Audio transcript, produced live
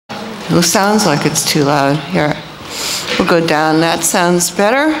It sounds like it's too loud. Here, we'll go down. That sounds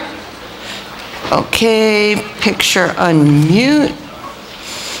better. Okay, picture unmute.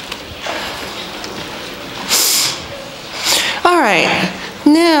 All right,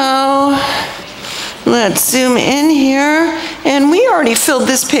 now let's zoom in here. And we already filled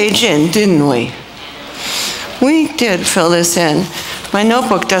this page in, didn't we? We did fill this in. My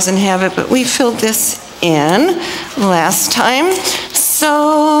notebook doesn't have it, but we filled this in last time.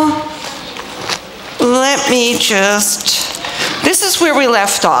 So let me this is where we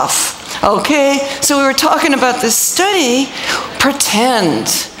left off. Okay, so we were talking about this study,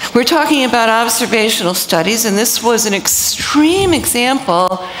 pretend. We're talking about observational studies, and this was an extreme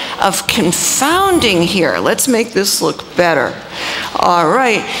example of confounding here. Let's make this look better. All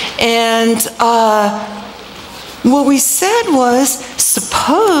right, and what we said was,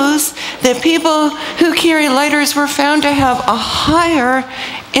 suppose that people who carry lighters were found to have a higher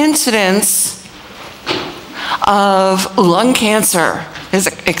incidence of lung cancer. Is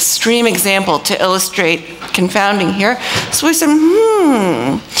an extreme example to illustrate confounding here. So we said,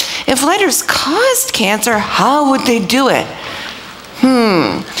 if lighters caused cancer, how would they do it?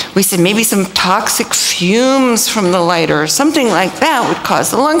 We said maybe some toxic fumes from the lighter or something like that would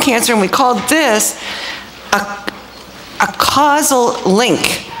cause the lung cancer, and we called this a causal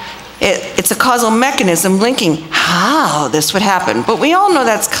link. It's a causal mechanism linking how this would happen. But we all know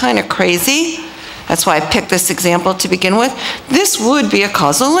that's kind of crazy. That's why I picked this example to begin with. This would be a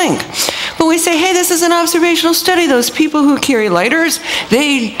causal link. But we say, hey, this is an observational study. Those people who carry lighters,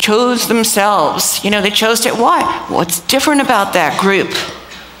 they chose themselves. They chose it. Why? What's different about that group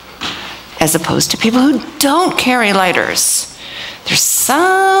as opposed to people who don't carry lighters? There's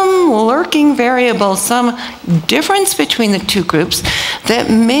some lurking variable, some difference between the two groups that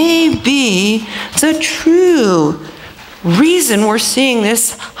may be the true reason we're seeing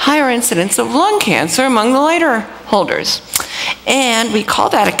this higher incidence of lung cancer among the lighter holders. And we call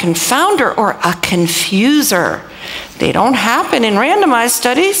that a confounder or a confuser. They don't happen in randomized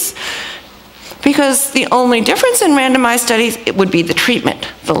studies because the only difference in randomized studies, it would be the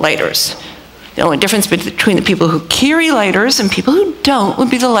treatment, the lighters. The only difference between the people who carry lighters and people who don't would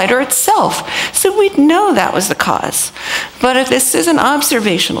be the lighter itself. So we'd know that was the cause. But if this is an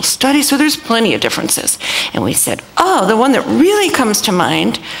observational study, so there's plenty of differences. And we said, oh, the one that really comes to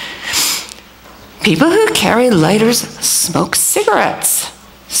mind, people who carry lighters smoke cigarettes.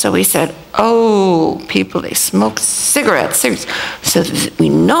 So we said, oh, people, they smoke cigarettes. So we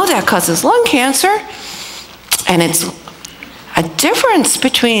know that causes lung cancer. And it's a difference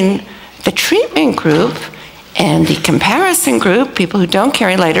between the treatment group and the comparison group, people who don't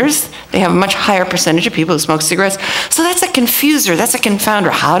carry lighters, they have a much higher percentage of people who smoke cigarettes. So that's a confuser, that's a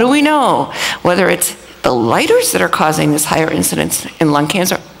confounder. How do we know whether it's the lighters that are causing this higher incidence in lung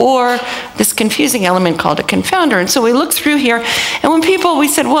cancer or this confusing element called a confounder? And so we looked through here, and when we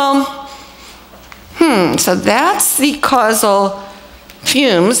said, well, so that's the causal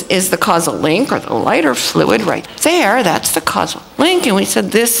fumes is the causal link, or the lighter fluid right there, that's the causal link. And we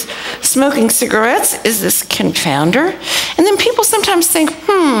said this smoking cigarettes is this confounder. And then people sometimes think,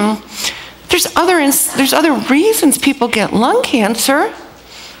 there's other reasons people get lung cancer.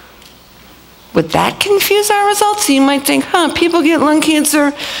 Would that confuse our results? So you might think, people get lung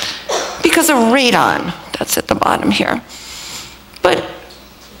cancer because of radon. That's at the bottom here. But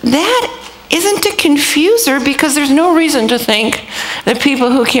that isn't a confuser, because there's no reason to think that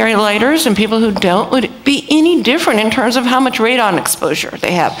people who carry lighters and people who don't would be any different in terms of how much radon exposure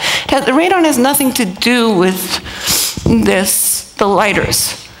they have. The radon has nothing to do with the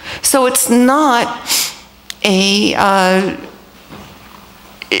lighters. So it's not we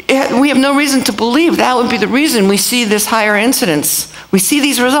have no reason to believe that would be the reason we see this higher incidence. We see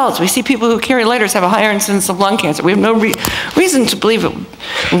these results. We see people who carry lighters have a higher incidence of lung cancer. We have no reason to believe that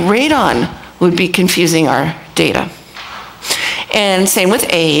radon would be confusing our data. And same with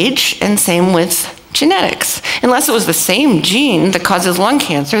age, and same with genetics. Unless it was the same gene that causes lung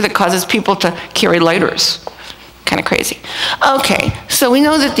cancer that causes people to carry lighters. Kind of crazy. Okay, so we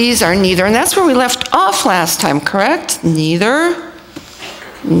know that these are neither, and that's where we left off last time, correct? Neither,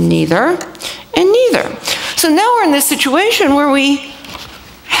 neither, and neither. So now we're in this situation where we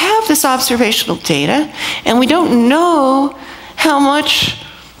have this observational data, and we don't know how much.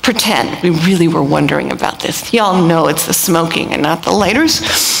 Pretend we really were wondering about this. Y'all know it's the smoking and not the lighters.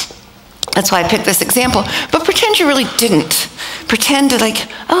 That's why I picked this example. But pretend you really didn't. Pretend to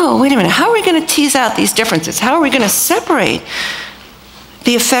oh, wait a minute, how are we going to tease out these differences? How are we going to separate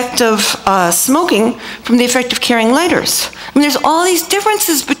the effect of smoking from the effect of carrying lighters. I mean, there's all these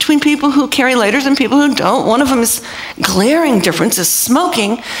differences between people who carry lighters and people who don't. One of them is glaring difference is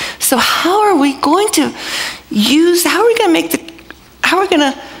smoking. So how are we going to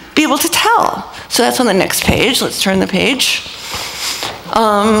be able to tell? So that's on the next page. Let's turn the page.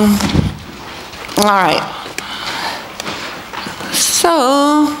 All right.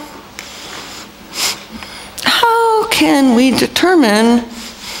 So how can we determine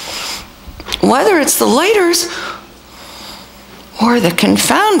whether it's the lighters or the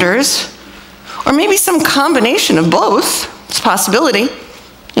confounders, or maybe some combination of both? It's a possibility.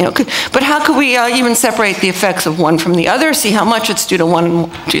 But how could we even separate the effects of one from the other, see how much it's due to one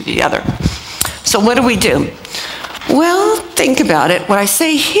and to the other? So what do? Well, think about it. What I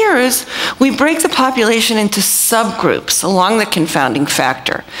say here is we break the population into subgroups along the confounding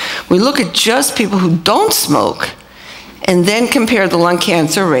factor. We look at just people who don't smoke and then compare the lung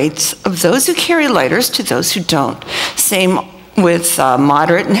cancer rates of those who carry lighters to those who don't. Same with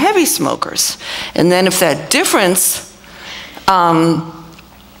moderate and heavy smokers. And then if that difference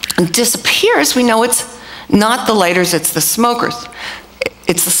disappears, we know it's not the lighters, it's the smokers.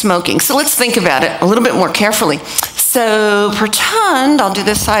 It's the smoking. So let's think about it a little bit more carefully. So pretend, I'll do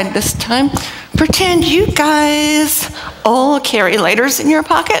this side this time, pretend you guys all carry lighters in your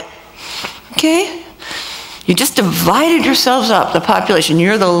pocket, okay? You just divided yourselves up, the population.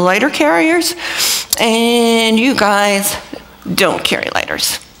 You're the lighter carriers, and you guys don't carry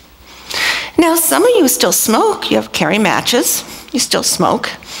lighters. Now, some of you still smoke. You carry matches. You still smoke.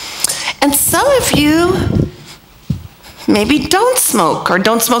 And some of you maybe don't smoke or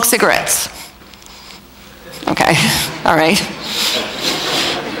don't smoke cigarettes. Okay, all right.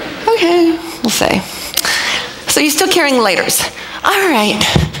 Okay, we'll say. So you're still carrying lighters. All right.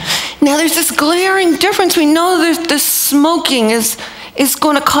 Now there's this glaring difference. We know that the smoking is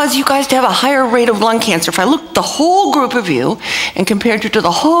going to cause you guys to have a higher rate of lung cancer. If I look at the whole group of you and compared you to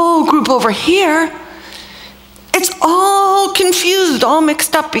the whole group over here, it's all confused, all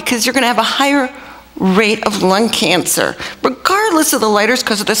mixed up, because you're going to have a higher rate of lung cancer, regardless of the lighters,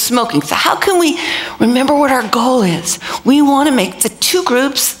 because of the smoking. So how can we remember what our goal is? We want to make the two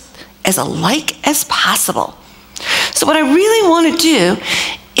groups as alike as possible. So what I really want to do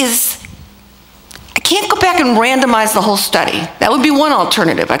is, I can't go back and randomize the whole study. That would be one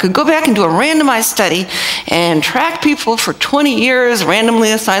alternative. I could go back and do a randomized study and track people for 20 years,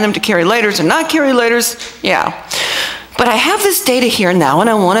 randomly assign them to carry lighters and not carry lighters. Yeah. But I have this data here now, and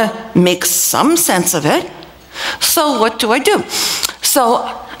I want to make some sense of it. So what do? So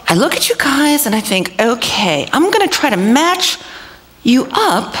I look at you guys, and I think, okay, I'm going to try to match you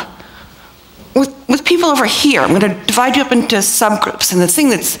up with people over here. I'm going to divide you up into subgroups. And the thing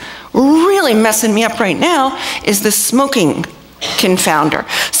that's really messing me up right now is the smoking confounder.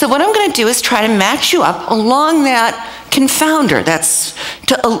 So what I'm going to do is try to match you up along that confounder.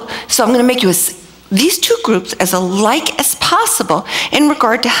 So I'm going to make you these two groups as alike as possible in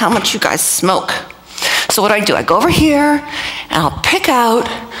regard to how much you guys smoke. So what do, I go over here and I'll pick out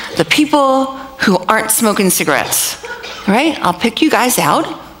the people who aren't smoking cigarettes, right? I'll pick you guys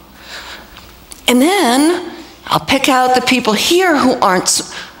out, and then I'll pick out the people here who are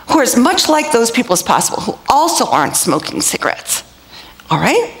as much like those people as possible, who also aren't smoking cigarettes. All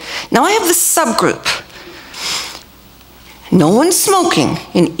right? Now I have this subgroup. No one's smoking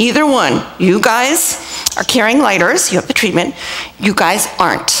in either one. You guys are carrying lighters, you have the treatment. You guys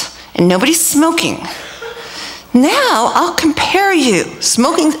aren't, and nobody's smoking. Now I'll compare you.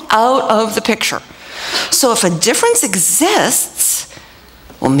 Smoking's out of the picture. So if a difference exists,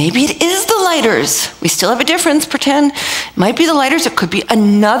 well, maybe it is the lighters. We still have a difference, pretend. It might be the lighters, it could be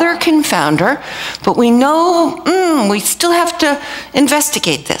another confounder, but we know, we still have to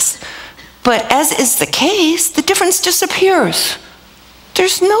investigate this. But as is the case, the difference disappears.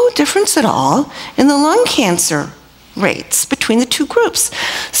 There's no difference at all in the lung cancer rates between the two groups.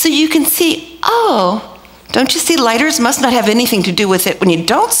 So you can see, oh, don't you see, lighters must not have anything to do with it. When you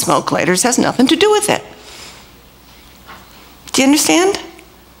don't smoke, lighters has nothing to do with it. Do you understand?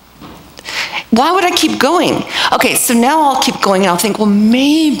 Why would I keep going? Okay, so now I'll keep going and I'll think, well,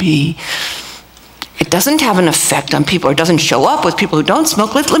 maybe it doesn't have an effect on people, or it doesn't show up with people who don't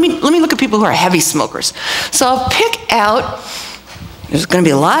smoke. Let me look at people who are heavy smokers. So I'll pick out, there's going to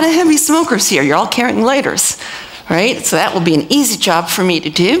be a lot of heavy smokers here. You're all carrying lighters, right? So that will be an easy job for me to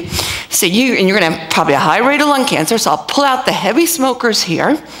do. So you're going to have probably a high rate of lung cancer, so I'll pull out the heavy smokers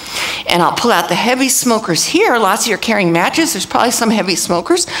here, and I'll pull out the heavy smokers here. Lots of you are carrying matches. There's probably some heavy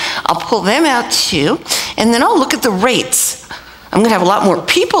smokers. I'll pull them out too, and then I'll look at the rates. I'm going to have a lot more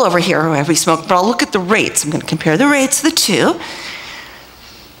people over here who have heavy smoke, but I'll look at the rates. I'm going to compare the rates of the two.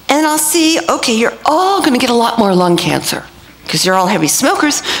 then I'll see, okay, you're all going to get a lot more lung cancer because you're all heavy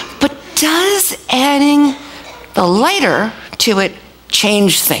smokers, but does adding the lighter to it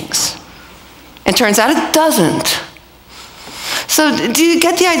change things? And turns out it doesn't. So do you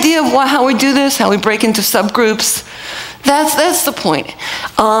get the idea of how we do this, how we break into subgroups? That's the point.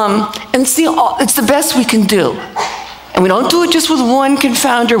 And see, it's the best we can do. And we don't do it just with one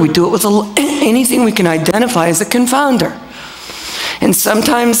confounder, we do it with anything we can identify as a confounder. And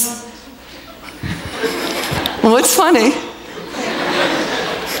sometimes, what's funny?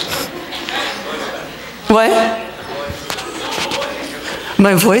 What?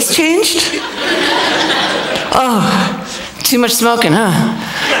 My voice changed? Oh, too much smoking, huh?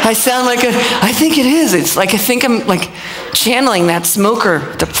 I sound like I think it is. It's like I think I'm like channeling that smoker,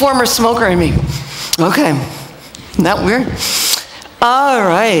 the former smoker in me. Okay, isn't that weird? All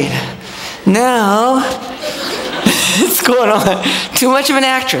right, now, what's going on? Too much of an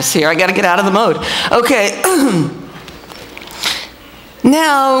actress here. I gotta get out of the mode. Okay.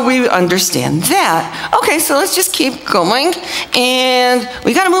 Now we understand that. Okay, so let's just keep going. And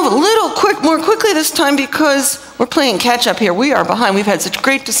we got to move a little more quickly this time because we're playing catch up here. We are behind. We've had such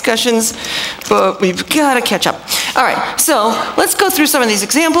great discussions, but we've got to catch up. All right, so let's go through some of these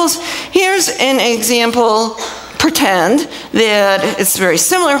examples. Here's an example. Pretend that it's very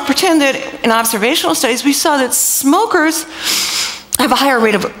similar. Pretend that in observational studies, we saw that smokers have a higher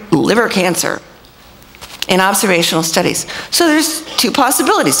rate of liver cancer in observational studies. So there's two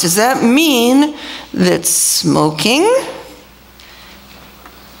possibilities. Does that mean that smoking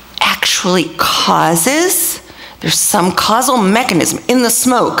actually causes, there's some causal mechanism in the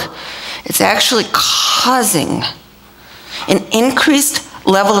smoke, it's actually causing an increased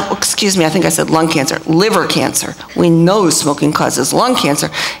level of, excuse me, I think I said lung cancer, liver cancer. We know smoking causes lung cancer.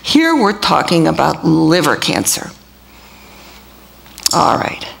 Here we're talking about liver cancer. All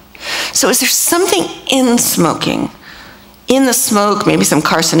right. So is there something in smoking, in the smoke, maybe some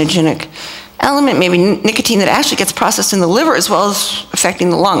carcinogenic element, maybe nicotine that actually gets processed in the liver as well as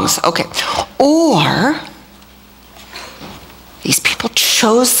affecting the lungs? Okay. Or these people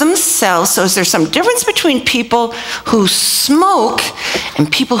chose themselves, so is there some difference between people who smoke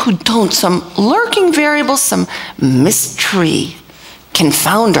and people who don't? Some lurking variable, some mystery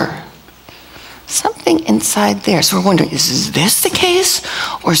confounder. Something inside there. So we're wondering, is this the case?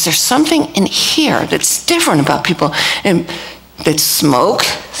 Or is there something in here that's different about people that smoke?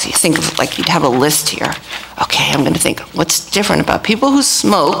 So you think of like you'd have a list here. Okay, I'm going to think, what's different about people who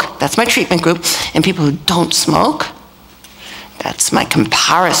smoke? That's my treatment group. And people who don't smoke? That's my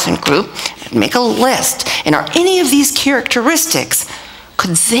comparison group. I'd make a list. And are any of these characteristics,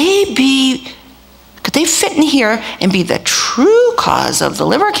 could they fit in here and be the true cause of the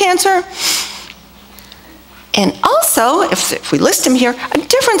liver cancer? And also, if we list them here, a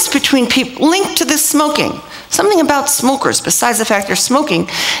difference between people linked to this smoking. Something about smokers, besides the fact they're smoking,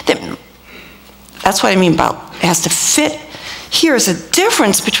 that's what I mean about it has to fit. Here is a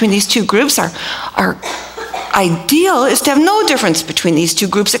difference between these two groups. Our ideal is to have no difference between these two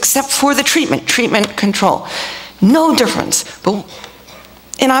groups except for the treatment control. No difference. But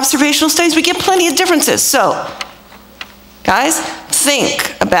in observational studies, we get plenty of differences. So, guys,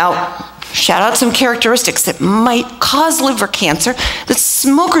 think about, shout out some characteristics that might cause liver cancer that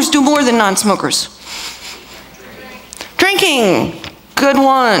smokers do more than non-smokers. Drinking, good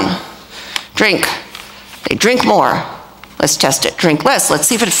one. Drink, they drink more. Let's test it. Drink less, let's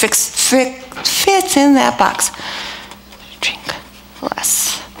see if it fits in that box. Drink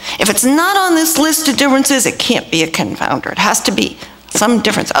less. If it's not on this list of differences, it can't be a confounder. It has to be some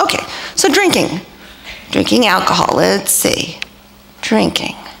difference. Okay, so drinking alcohol, let's see.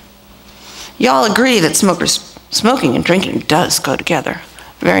 Drinking. Y'all agree that smoking and drinking does go together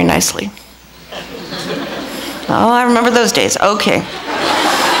very nicely. Oh, I remember those days. Okay.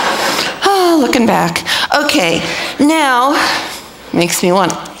 Oh, looking back. Okay, now, makes me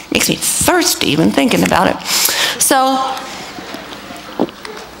thirsty even thinking about it. So,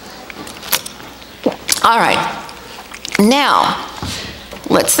 all right. Now,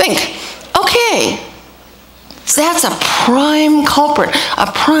 let's think. Okay. That's a prime culprit, a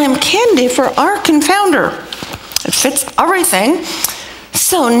prime candidate for our confounder. It fits everything.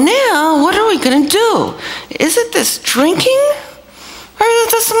 So now, what are we going to do? Is it this drinking or is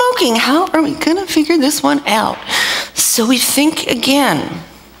it the smoking? How are we going to figure this one out? So we think again.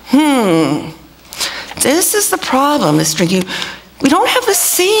 This is the problem, this drinking. We don't have the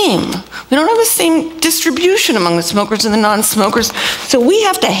same distribution among the smokers and the non-smokers. So we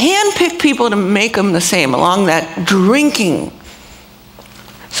have to handpick people to make them the same along that drinking.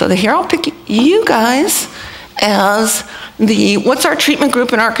 So here I'll pick you guys as what's our treatment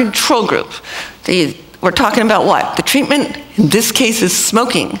group and our control group? We're talking about what? The treatment, in this case, is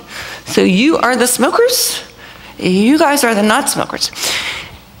smoking. So you are the smokers, you guys are the not smokers.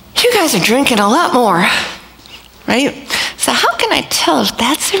 You guys are drinking a lot more, right? So how can I tell if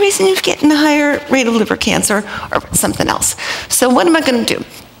that's the reason you're getting a higher rate of liver cancer or something else? So what am I going to do?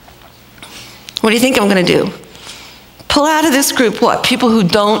 What do you think I'm going to do? Pull out of this group what? People who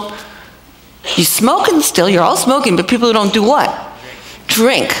don't, you smoking still, you're all smoking, but people who don't do what?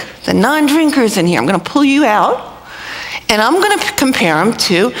 Drink. The non-drinkers in here, I'm going to pull you out, and I'm going to compare them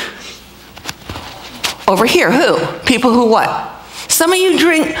to, over here, who? People who what? Some of you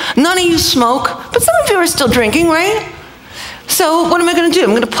drink, none of you smoke, but some of you are still drinking, right? So what am I going to do? I'm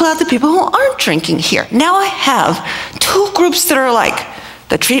going to pull out the people who aren't drinking here. Now I have two groups that are alike.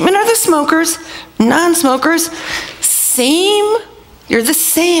 The treatment are the smokers, non-smokers, same, you're the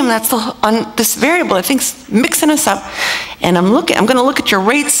same. That's on this variable, I think, mixing us up. And I'm going to look at your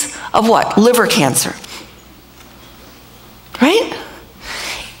rates of what? Liver cancer. Right?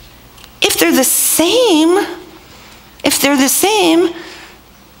 If they're the same,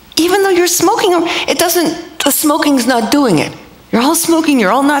 even though you're smoking, the smoking's not doing it. You're all smoking,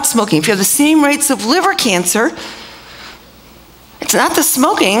 you're all not smoking. If you have the same rates of liver cancer, it's not the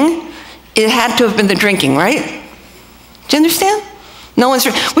smoking, it had to have been the drinking, right? Do you understand? No one's,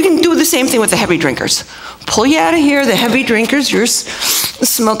 we can do the same thing with the heavy drinkers. Pull you out of here, the heavy drinkers, you're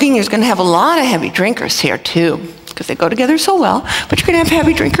smoking, you're gonna have a lot of heavy drinkers here too, because they go together so well, but you're gonna have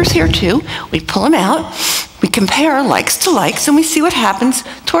heavy drinkers here too. We pull them out, we compare likes to likes, and we see what happens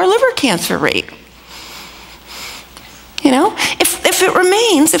to our liver cancer rate. You know, if it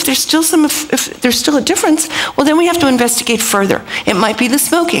remains, if there's still a difference, well then we have to investigate further. It might be the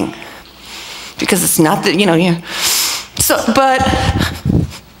smoking, because it's not that, so, but,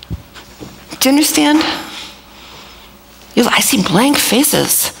 do you understand? I see blank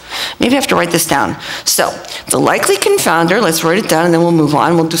faces. Maybe I have to write this down. So, the likely confounder, let's write it down and then we'll move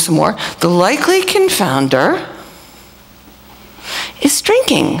on, we'll do some more. The likely confounder is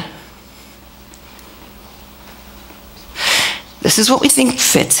drinking. This is what we think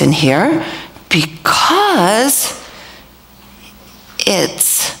fits in here because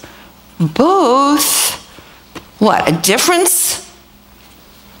it's both, what, a difference?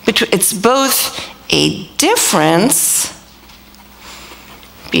 It's both a difference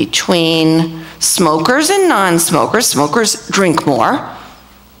between smokers and non-smokers. Smokers drink more.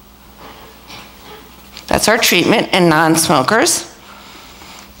 That's our treatment, and non-smokers.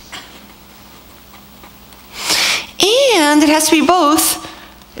 And it has to be both.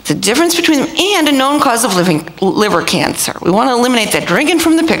 It's a difference between them and a known cause of liver cancer. We want to eliminate that drinking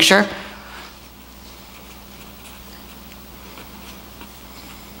from the picture.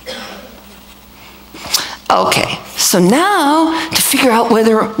 Okay, so now to figure out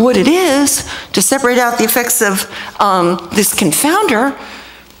what it is, to separate out the effects of this confounder,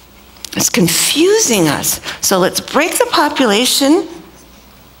 it's confusing us. So let's break the population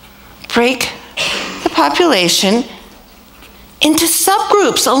into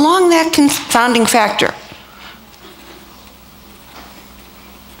subgroups along that confounding factor.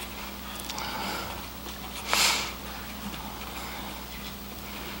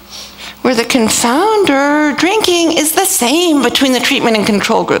 Where the confounder drinking is the same between the treatment and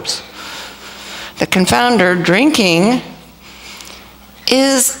control groups. The confounder drinking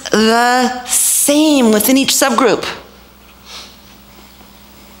is the same within each subgroup.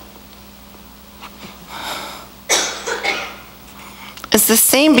 It's the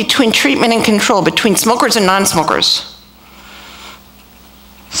same between treatment and control, between smokers and non-smokers.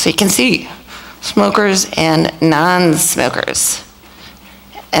 So you can see smokers and non-smokers.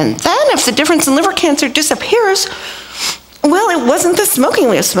 And then if the difference in liver cancer disappears, well, it wasn't the smoking.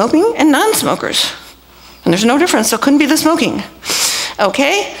 We have smoking and non-smokers. And there's no difference, so it couldn't be the smoking.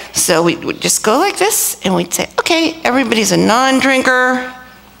 Okay, so we would just go like this, and we'd say, okay, everybody's a non-drinker.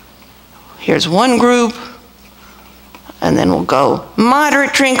 Here's one group. And then we'll go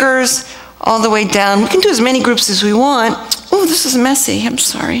moderate drinkers all the way down. We can do as many groups as we want. Oh, this is messy, I'm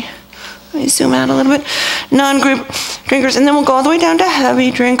sorry. Let me zoom out a little bit. Non-group drinkers, and then we'll go all the way down to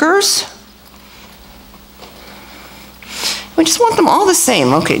heavy drinkers. We just want them all the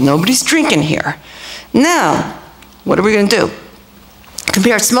same. Okay, nobody's drinking here. Now, what are we going to do?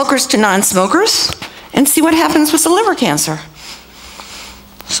 Compare smokers to non-smokers and see what happens with the liver cancer.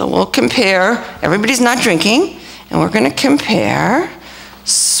 So we'll compare, everybody's not drinking, and we're going to compare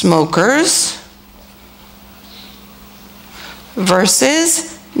smokers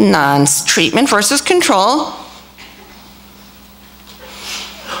versus non-treatment versus control.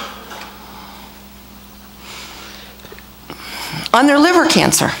 on their liver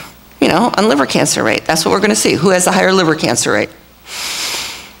cancer, on liver cancer rate. That's what we're going to see. Who has a higher liver cancer rate?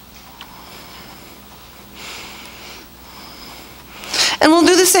 And we'll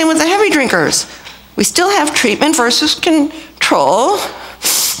do the same with the heavy drinkers. We still have treatment versus control,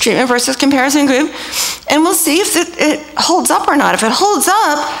 treatment versus comparison group, and we'll see if it holds up or not. If it holds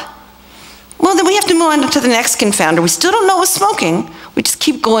up, well, then we have to move on to the next confounder. We still don't know what's smoking. We just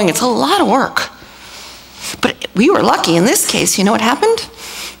keep going. It's a lot of work. But we were lucky in this case. You know what happened?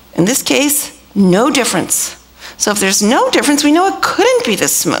 In this case, no difference. So if there's no difference, we know it couldn't be the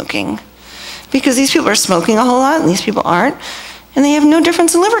smoking, because these people are smoking a whole lot and these people aren't. And they have no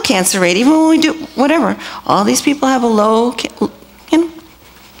difference in liver cancer rate, even when we do whatever. All these people have a low,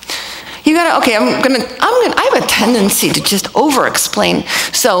 You gotta, okay, I have a tendency to just over-explain.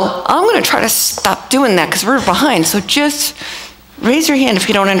 So I'm gonna try to stop doing that because we're behind. So just raise your hand if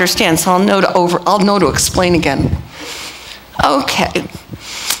you don't understand, so I'll know to explain again. Okay,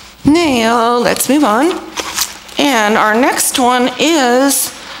 now let's move on. And our next one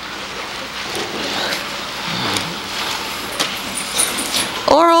is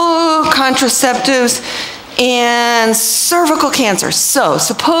oral contraceptives and cervical cancer. So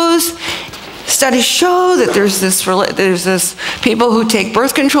suppose studies show that there's this people who take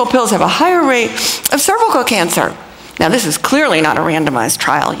birth control pills have a higher rate of cervical cancer. Now this is clearly not a randomized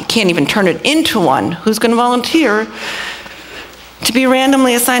trial. You can't even turn it into one. Who's going to volunteer to be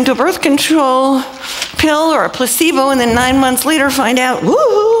randomly assigned to a birth control pill or a placebo and then 9 months later find out, woo,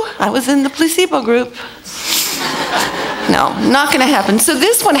 I was in the placebo group? No, not going to happen. So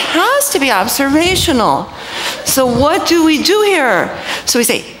this one has to be observational. So what do we do here? So we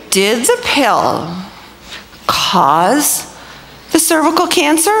say, did the pill cause the cervical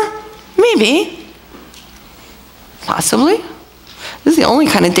cancer? Maybe. Possibly. This is the only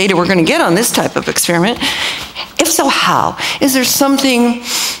kind of data we're going to get on this type of experiment. If so, how? Is there something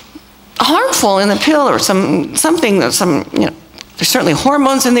harmful in the pill or something, there's certainly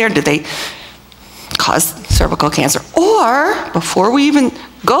hormones in there. Did they cause cervical cancer? Or, before we even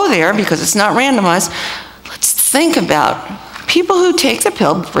go there, because it's not randomized, let's think about people who take the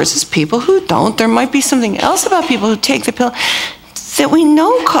pill versus people who don't. There might be something else about people who take the pill that we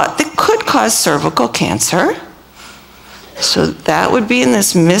know that could cause cervical cancer. So that would be in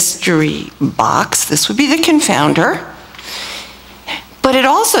this mystery box. This would be the confounder. But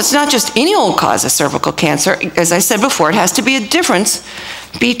it's not just any old cause of cervical cancer. As I said before, it has to be a difference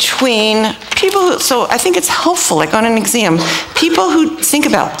between people who, so I think it's helpful, like on an exam, people who think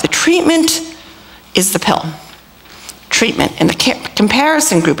about the treatment is the pill. Treatment. And the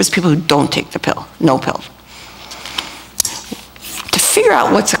comparison group is people who don't take the pill, no pill. To figure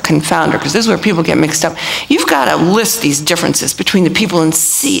out what's a confounder, because this is where people get mixed up, you've got to list these differences between the people and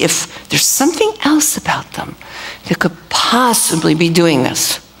see if there's something else about them that could possibly be doing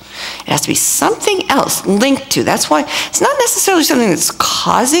this. It has to be something else linked to. That's why it's not necessarily something that's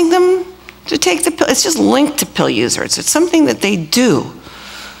causing them to take the pill. It's just linked to pill users. It's something that they do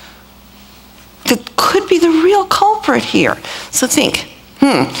that could be the real culprit here. So think,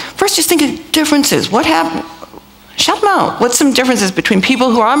 first just think of differences. What happened? Shout them out. What's some differences between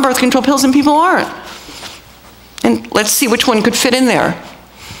people who are on birth control pills and people who aren't? And let's see which one could fit in there.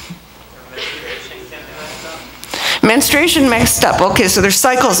 Menstruation messed up. Okay, so their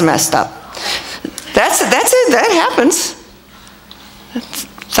cycle's messed up. That's it. That happens.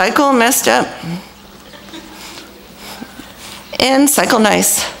 Cycle messed up. And cycle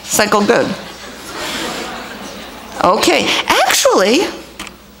nice. Cycle good. Okay, actually,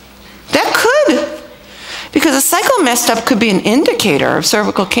 that could. Because a cycle messed up could be an indicator of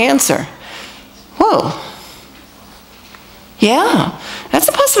cervical cancer. Whoa. Yeah, that's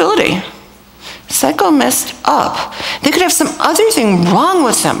a possibility. Cycle messed up. They could have some other thing wrong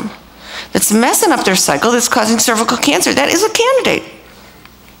with them that's messing up their cycle that's causing cervical cancer. That is a candidate.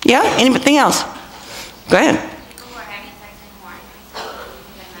 Yeah? Anything else? Go ahead.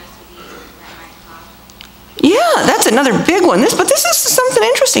 Yeah, that's another big one. But this is something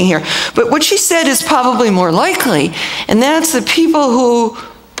interesting here. But what she said is probably more likely, and that's the people who,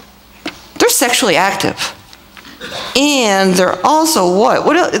 they're sexually active. And they're also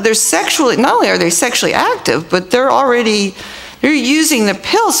what? They're sexually, not only are they sexually active, but they're using the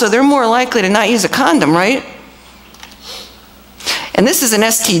pill, so they're more likely to not use a condom, right? And this is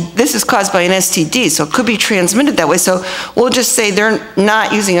this is caused by an STD, so it could be transmitted that way. So we'll just say they're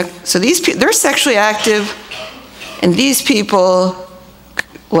not using so they're sexually active, and these people,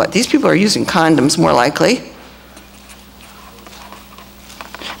 these people are using condoms more likely.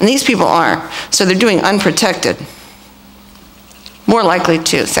 And these people aren't, so they're doing unprotected. More likely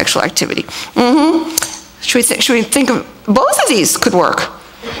to sexual activity. Should we think of both of these could work?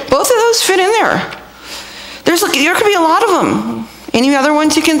 Both of those fit in there. There could be a lot of them. Any other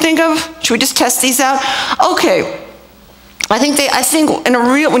ones you can think of? Should we just test these out? Okay. I think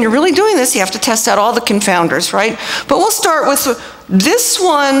when you're really doing this, you have to test out all the confounders, right? But we'll start with this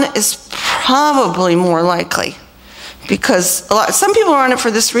one is probably more likely because some people are on it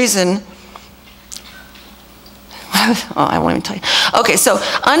for this reason. Oh, I won't even tell you. Okay, so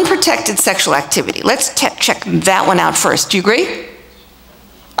unprotected sexual activity. Let's check that one out first. Do you agree?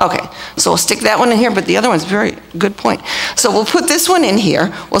 Okay, so we'll stick that one in here, but the other one's very good point. So we'll put this one in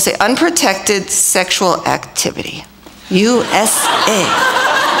here. We'll say unprotected sexual activity. USA.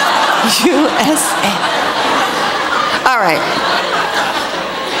 USA. All right.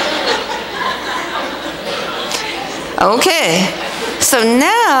 Okay, so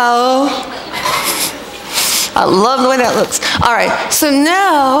now, I love the way that looks. All right, so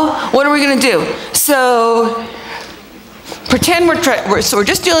now, what are we gonna do? So, pretend we're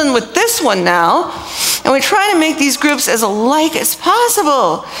just dealing with this one now, and we're trying to make these groups as alike as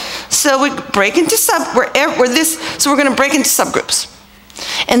possible. So we break into so we're gonna break into subgroups.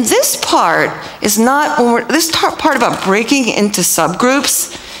 And this part is not, this part about breaking into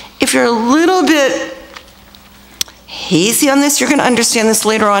subgroups, if you're a little bit hazy on this, you're gonna understand this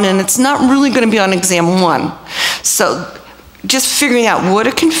later on, and it's not really gonna be on exam 1. So just figuring out what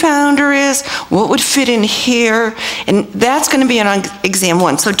a confounder is, what would fit in here, and that's going to be on exam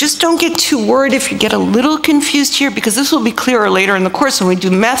 1. So just don't get too worried if you get a little confused here, because this will be clearer later in the course when we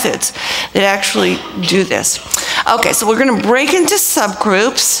do methods that actually do this. Okay, so we're going to break into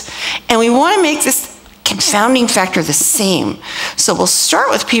subgroups, and we want to make this confounding factor the same. So we'll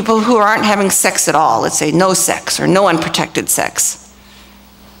start with people who aren't having sex at all. Let's say no sex or no unprotected sex.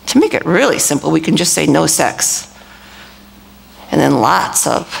 To make it really simple, we can just say no sex. And then lots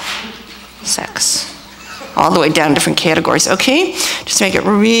of sex, all the way down different categories, okay? Just make it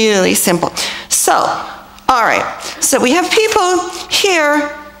really simple. So, all right, so we have people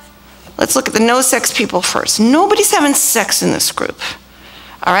here. Let's look at the no sex people first. Nobody's having sex in this group,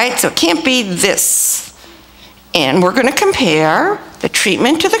 all right? So it can't be this. And we're gonna compare the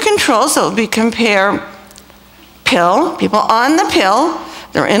treatment to the control, so we compare pill, people on the pill,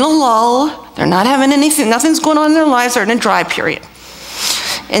 they're in a lull, they're not having anything, nothing's going on in their lives, they're in a dry period.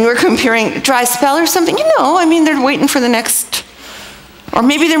 And we're comparing dry spell or something, you know, I mean, they're waiting for the next, or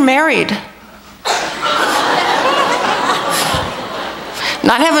maybe they're married.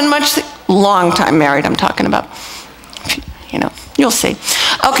 Not having much, long time married I'm talking about. You know, you'll see.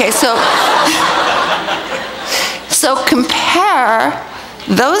 Okay, so compare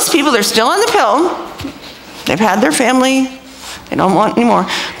those people, they're still on the pill, they've had their family, they don't want any more,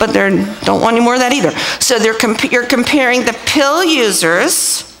 but they don't want any more of that either. So you're comparing the pill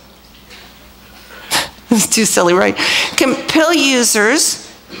users, it's too silly, right? Pill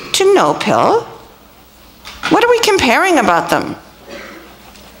users to no pill. What are we comparing about them?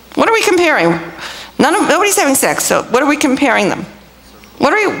 What are we comparing? Nobody's having sex, so what are we comparing them?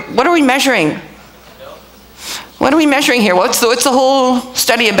 What are we measuring? What are we measuring here? What's the whole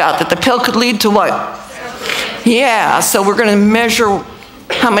study about? That the pill could lead to what? Yeah, so we're going to measure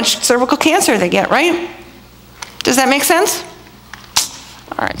how much cervical cancer they get, right? Does that make sense?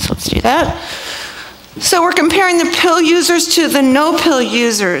 All right, so let's do that. So we're comparing the pill users to the no pill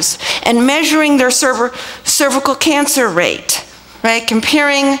users and measuring their cervical cancer rate, right?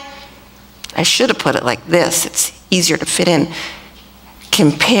 Comparing, I should have put it like this, it's easier to fit in.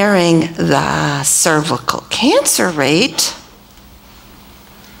 Comparing the cervical cancer rate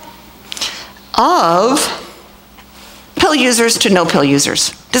of pill users to no pill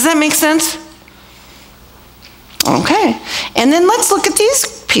users. Does that make sense? Okay, and then let's look at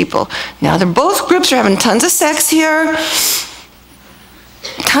these people. Now both groups are having tons of sex here,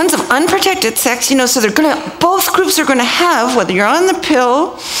 tons of unprotected sex, you know, so both groups are gonna have, whether you're on the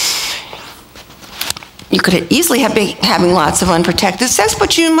pill, you could easily be having lots of unprotected sex,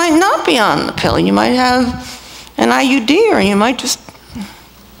 but you might not be on the pill. You might have an IUD, or you might just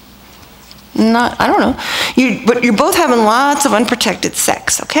not, I don't know. But you're both having lots of unprotected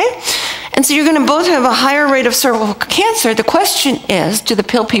sex, okay? And so you're gonna both have a higher rate of cervical cancer. The question is, do the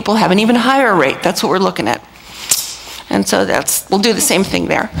pill people have an even higher rate? That's what we're looking at. And so we'll do the same thing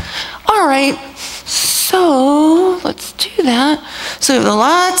there. All right, so let's do that. So we have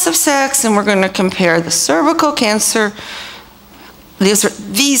lots of sex, and we're gonna compare the cervical cancer.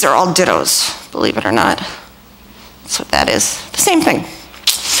 These are all dittos, believe it or not. That's what that is, the same thing.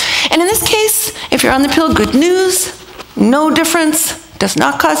 And in this case, if you're on the pill, good news, no difference, does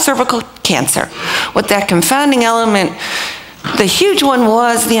not cause cervical cancer. What that confounding element The huge one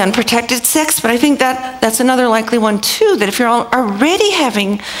was the unprotected sex, but I think that's another likely one too, that if you're already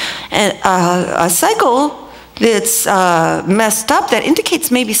having a cycle that's messed up, that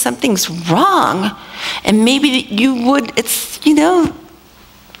indicates maybe something's wrong, and maybe you would, it's, you know,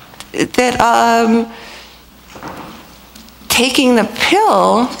 that taking the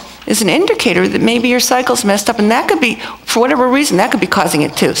pill is an indicator that maybe your cycle's messed up, and that could be, for whatever reason, that could be causing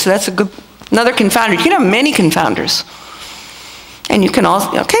it too. So that's a good, another confounder. You can have many confounders. And you can also,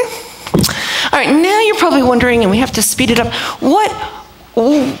 okay. All right, now you're probably wondering, and we have to speed it up,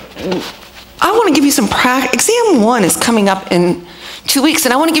 I want to give you some practice. Exam 1 is coming up in 2 weeks,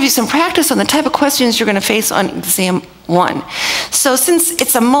 and I want to give you some practice on the type of questions you're going to face on exam 1. So since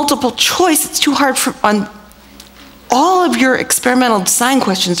it's a multiple choice, it's too hard for, on all of your experimental design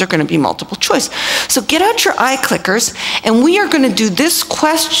questions are going to be multiple choice. So get out your iClickers, and we are going to do this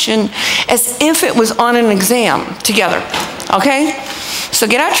question as if it was on an exam together, okay? So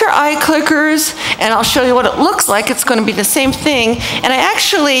get out your iClickers, and I'll show you what it looks like. It's going to be the same thing, and I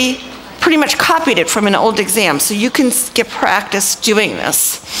actually pretty much copied it from an old exam, so you can get practice doing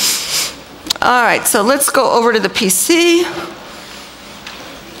this. All right, so let's go over to the PC,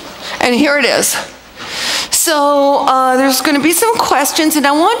 and here it is. So there's going to be some questions, and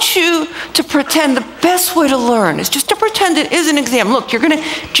I want you to pretend the best way to learn is just to pretend it is an exam. Look, you're going to,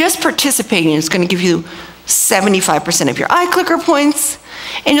 just participating is going to give you 75% of your iClicker points,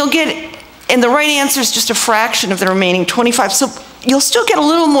 and you'll get, and the right answer is just a fraction of the remaining 25. So you'll still get a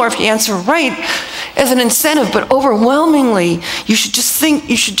little more if you answer right as an incentive, but overwhelmingly, you should just think,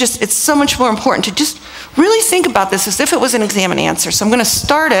 it's so much more important to just really think about this as if it was an exam and answer. So I'm going to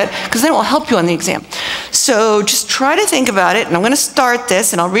start it, because then it will help you on the exam. So just try to think about it, and I'm going to start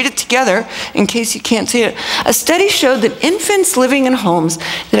this, and I'll read it together in case you can't see it. A study showed that infants living in homes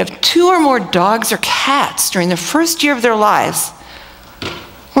that have 2 or more dogs or cats during the first year of their lives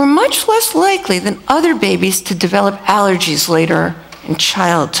were much less likely than other babies to develop allergies later in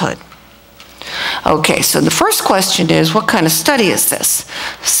childhood. Okay, so the first question is, what kind of study is this?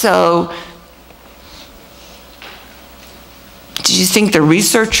 So, do you think the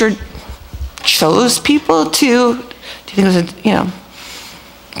researcher chose people to, do you think it was, you know,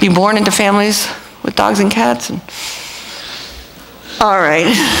 be born into families with dogs and cats? And, all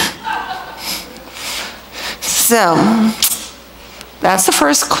right. So, that's the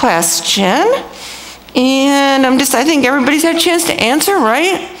first question. And I think everybody's had a chance to answer,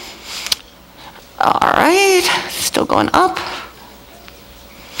 right? All right, still going up.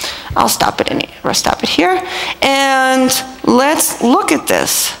 I'll stop it here. And let's look at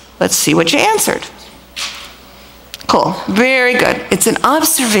this. Let's see what you answered. Cool, very good. It's an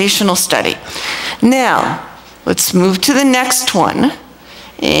observational study. Now, let's move to the next one.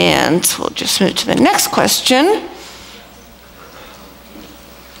 And we'll just move to the next question.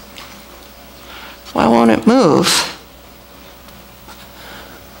 Why won't it move?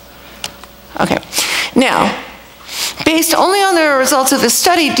 Okay, now, based only on the results of this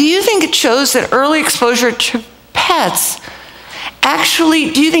study, do you think it shows that early exposure to pets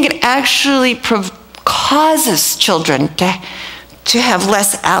actually, do you think it actually causes children to have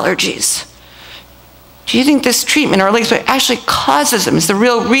less allergies? Do you think this treatment, early exposure, actually causes them? Is the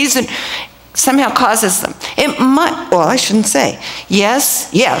real reason somehow causes them? It might, well, I shouldn't say. Yes,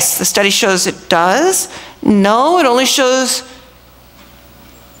 the study shows it does. No, it only shows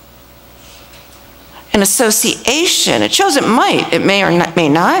an association. It shows it might. It may or may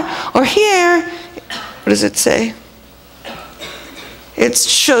not. Or here, what does it say? It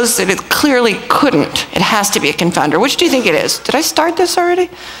shows that it clearly couldn't. It has to be a confounder. Which do you think it is? Did I start this already?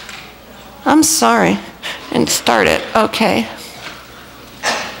 I'm sorry. And start it. Okay.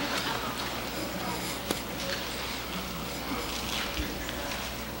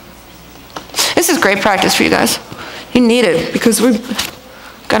 This is great practice for you guys. You need it because we've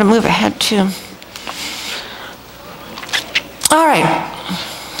got to move ahead too. All right,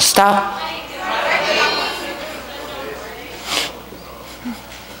 stop.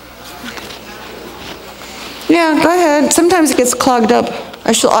 Yeah, go ahead. Sometimes it gets clogged up.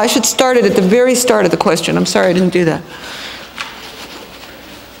 I should start it at the very start of the question. I'm sorry I didn't do that.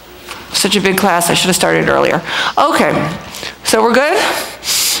 Such a big class, I should have started earlier. Okay, so we're good?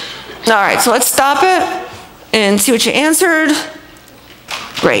 All right, so let's stop it and see what you answered.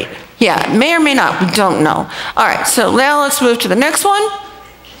 Great. Yeah, may or may not, we don't know. All right, so now let's move to the next one.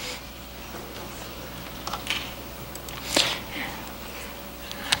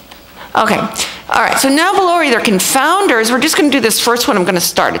 Okay, all right, so now below are either confounders. We're just going to do this first one. I'm going to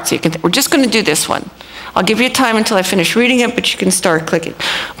start it so you can, we're just going to do this one. I'll give you time until I finish reading it, but you can start clicking.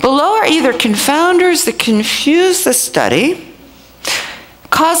 Below are either confounders that confuse the study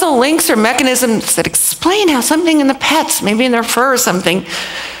causal links or mechanisms that explain how something in the pets, maybe in their fur or something,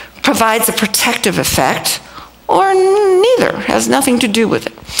 provides a protective effect, or neither, has nothing to do with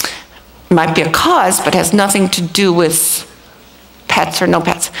it. Might be a cause, but has nothing to do with pets or no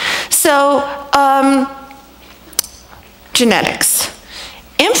pets. So, genetics.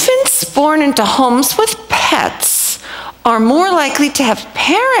 Infants born into homes with pets are more likely to have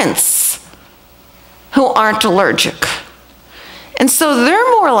parents who aren't allergic. And so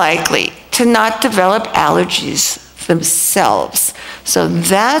they're more likely to not develop allergies themselves. So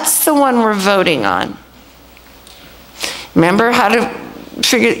that's the one we're voting on. Remember how to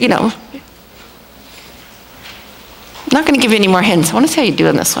figure, you know. I'm not going to give you any more hints. I want to see how you do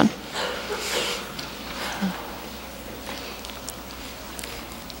on this one.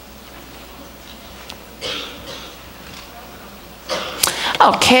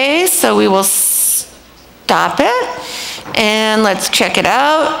 Okay, so we will stop it and let's check it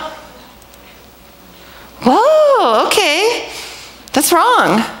out. Whoa, okay, that's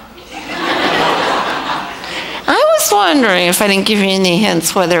wrong. I was wondering if I didn't give you any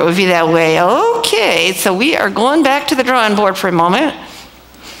hints whether it would be that way. Okay, so we are going back to the drawing board for a moment.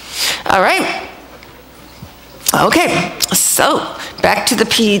 All right. Okay, so back to the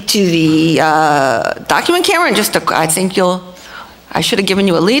document camera, and I think I should have given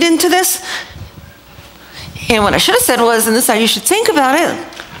you a lead into this. And what I should have said was, and this is how you should think about it.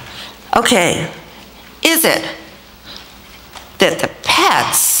 Okay, is it that the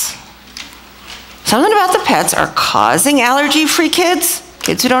pets, something about the pets are causing allergy-free kids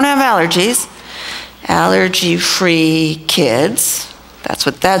who don't have allergies, allergy-free kids, that's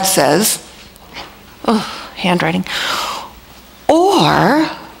what that says. Oh, handwriting. Or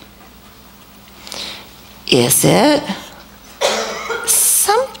is it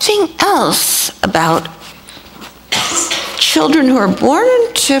something else about children who are born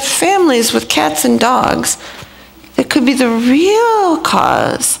into families with cats and dogs that could be the real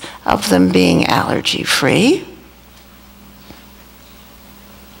cause of them being allergy-free?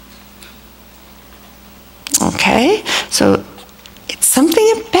 Okay, so it's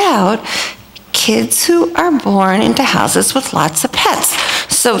something about kids who are born into houses with lots of pets.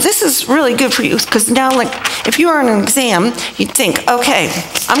 So this is really good for you, because now, like, if you were on an exam, you'd think, okay,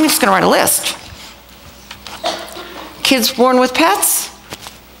 I'm just gonna write a list. Kids born with pets,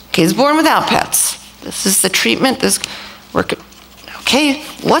 kids born without pets. This is the treatment, okay,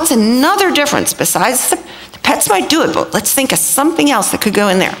 what's another difference besides the pets might do it, but let's think of something else that could go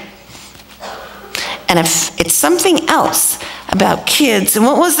in there. And if it's something else about kids, and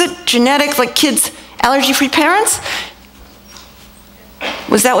what was the genetic, like kids, allergy-free parents?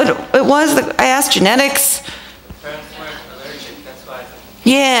 Was that what it was? I asked genetics. Parents weren't allergic, that's why.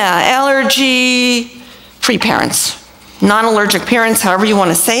 Yeah, allergy-free parents. Non-allergic parents, however you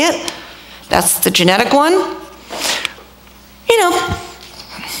want to say it. That's the genetic one. You know,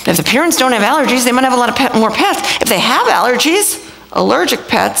 if the parents don't have allergies, they might have a lot of more pets. If they have allergies, allergic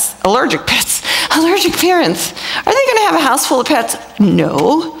parents, are they going to have a house full of pets?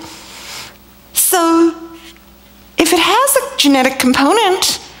 No. So, if it has a genetic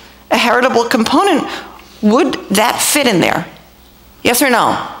component, a heritable component, would that fit in there? Yes or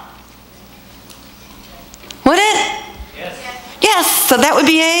no? Would it? Yes. Yes, so that would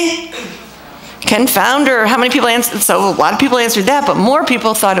be a confounder. How many people answered? So a lot of people answered that, but more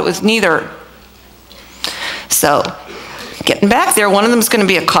people thought it was neither. So, getting back there, one of them is going to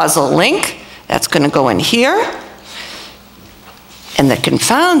be a causal link. That's going to go in here. And the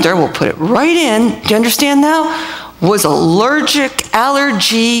confounder, we'll put it right in. Do you understand now? Was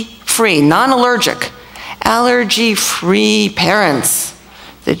allergy-free, non-allergic, allergy-free parents.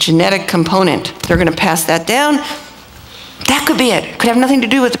 The genetic component. They're going to pass that down. That could be it. Could have nothing to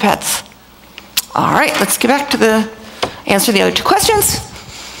do with the pets. All right, let's get back to answer the other two questions.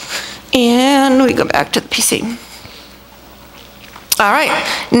 And we go back to the PC. All right,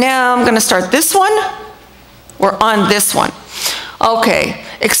 now I'm going to start this one. We're on this one. Okay,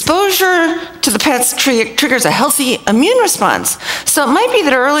 exposure to the pets triggers a healthy immune response. So it might be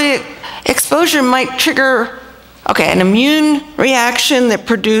that early exposure might trigger, an immune reaction that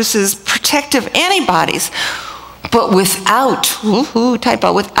produces protective antibodies, but without,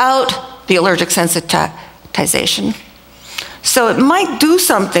 without the allergic sensitization. So it might do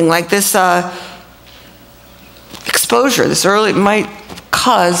something like this exposure, this early, might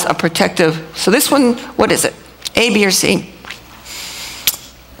cause a protective, so this one, what is it? A, B, or C?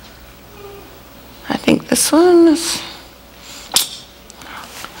 I think this one is,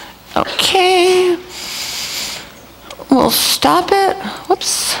 okay. We'll stop it,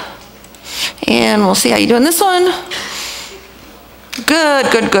 whoops. And we'll see how you do in this one.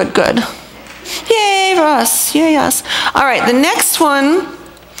 Good, good, good, good. Yay for us, yay us. All right, the next one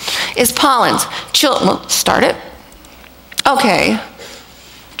is pollens. Well, start it. Okay.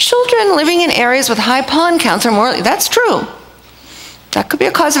 Children living in areas with high pollen counts are more, that's true. That could be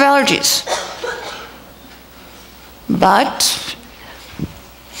a cause of allergies. But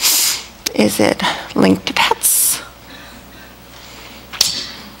is it linked to pets?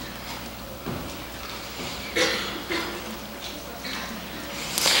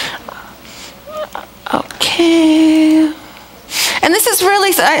 Okay. And this is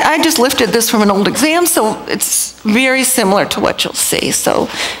really, I just lifted this from an old exam, so it's very similar to what you'll see. So,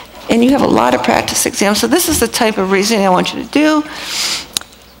 and you have a lot of practice exams, so this is the type of reasoning I want you to do.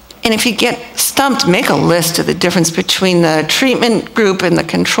 And if you get stumped, make a list of the difference between the treatment group and the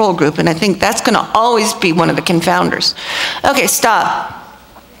control group, and I think that's gonna always be one of the confounders. Okay, stop.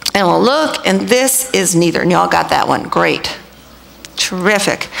 And we'll look, and this is neither, and y'all got that one, great.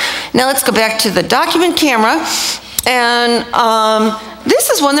 Terrific. Now let's go back to the document camera. And this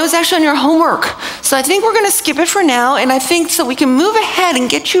is one that was actually on your homework. So I think we're going to skip it for now. And I think so we can move ahead and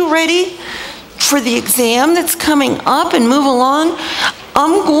get you ready for the exam that's coming up and move along.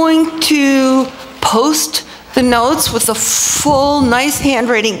 I'm going to post the notes with a full, nice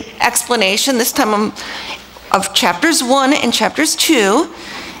handwriting explanation. This time of chapters 1 and chapters 2.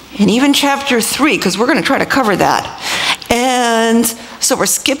 And even chapter 3, because we're going to try to cover that. And so we're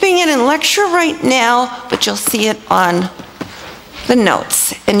skipping it in lecture right now, but you'll see it on the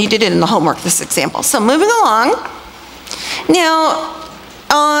notes. And you did it in the homework, this example. So moving along. Now,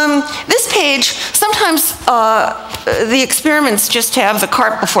 this page, sometimes the experiments just have the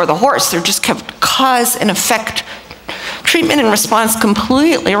cart before the horse. They're just cause and effect, treatment and response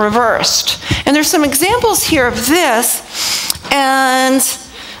completely reversed. And there's some examples here of this. And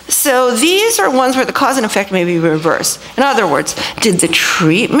so these are ones where the cause and effect may be reversed. In other words, did the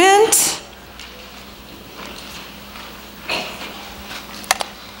treatment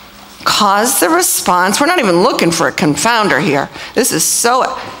cause the response? We're not even looking for a confounder here. This is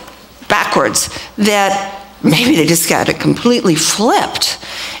so backwards that maybe they just got it completely flipped.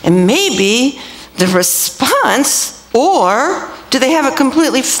 And maybe the response, or do they have it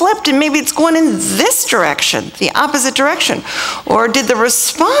completely flipped and maybe it's going in this direction, the opposite direction? Or did the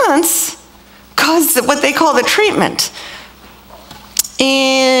response cause what they call the treatment?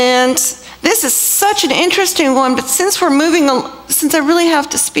 And this is such an interesting one, but since I really have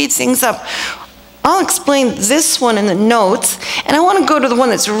to speed things up, I'll explain this one in the notes, and I want to go to the one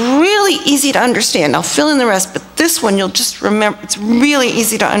that's really easy to understand. I'll fill in the rest, but this one you'll just remember, it's really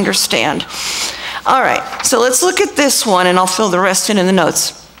easy to understand. All right, so let's look at this one, and I'll fill the rest in the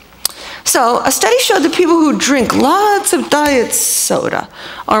notes. So a study showed that people who drink lots of diet soda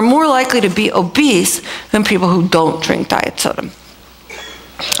are more likely to be obese than people who don't drink diet soda.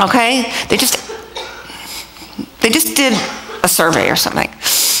 Okay, they just did a survey or something,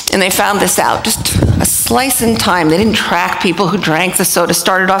 and they found this out, just a slice in time. They didn't track people who drank the soda,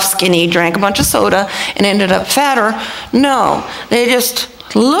 started off skinny, drank a bunch of soda, and ended up fatter. No, they just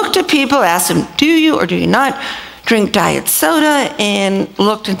looked at people, asked them, do you or do you not drink diet soda, and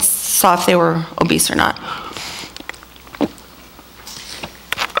looked and saw if they were obese or not.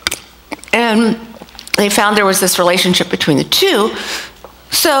 And they found there was this relationship between the two.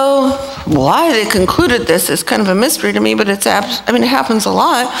 So why they concluded this is kind of a mystery to me, but it happens a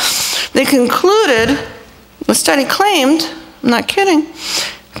lot. They concluded, the study claimed, I'm not kidding,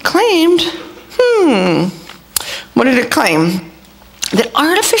 claimed, what did it claim? That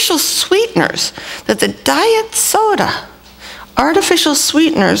artificial sweeteners, that the diet soda, artificial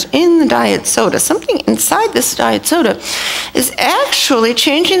sweeteners in the diet soda, something inside this diet soda, is actually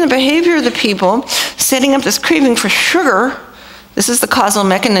changing the behavior of the people, setting up this craving for sugar. This is the causal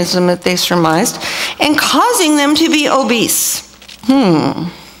mechanism that they surmised, and causing them to be obese.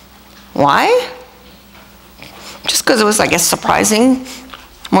 Why? Just because it was, I guess, surprising,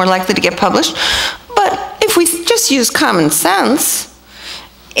 more likely to get published. But if we just use common sense,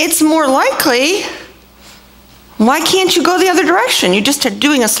 it's more likely. Why can't you go the other direction? You're just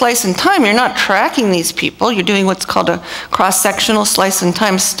doing a slice in time. You're not tracking these people. You're doing what's called a cross-sectional slice in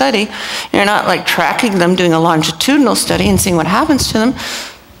time study. You're not like tracking them, doing a longitudinal study and seeing what happens to them.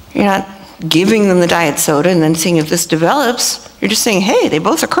 You're not giving them the diet soda and then seeing if this develops. You're just saying, hey, they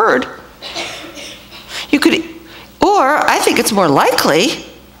both occurred. You could, or I think it's more likely,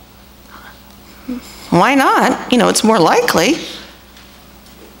 why not? It's more likely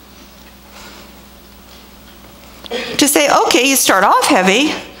to say, okay, you start off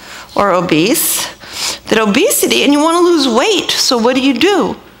heavy or obese, that obesity, and you want to lose weight, so what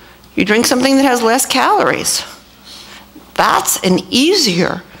do? You drink something that has less calories. that's an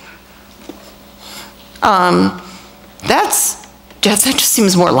easier, that just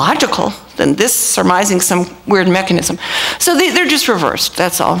seems more logical than this surmising some weird mechanism. So they're just reversed,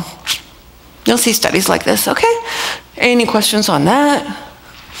 that's all. You'll see studies like this, okay? Any questions on that?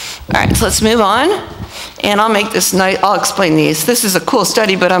 All right, so let's move on. And I'll make this nice, I'll explain these. This is a cool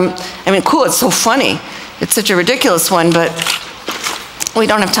study, but I mean, cool, it's so funny. It's such a ridiculous one, but we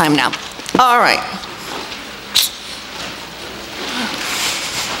don't have time now. All right.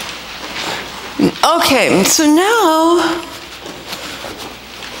 Okay, so now,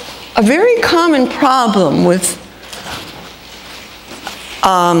 a very common problem with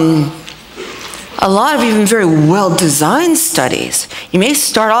a lot of even very well-designed studies. You may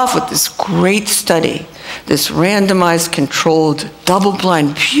start off with this great study, this randomized, controlled,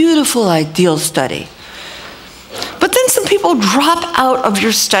 double-blind, beautiful, ideal study. But then some people drop out of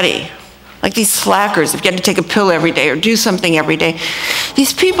your study, like these slackers, if you had to take a pill every day or do something every day.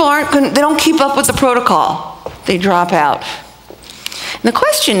 These people they don't keep up with the protocol. They drop out. And the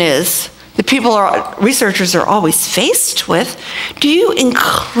question is, researchers are always faced with, do you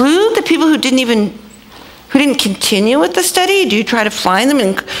include the people who didn't continue with the study? Do you try to find them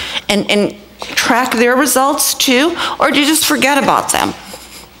and track their results too? Or do you just forget about them?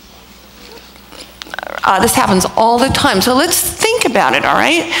 This happens all the time. So let's think about it, all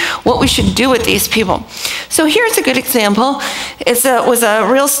right? What we should do with these people. So here's a good example. It was a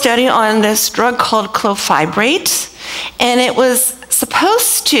real study on this drug called clofibrate. And it was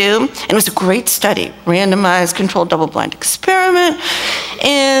supposed to, and it was a great study, randomized, controlled, double-blind experiment.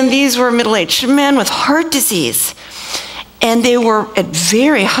 And these were middle-aged men with heart disease. And they were at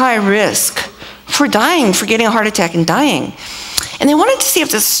very high risk for dying, for getting a heart attack and dying. And they wanted to see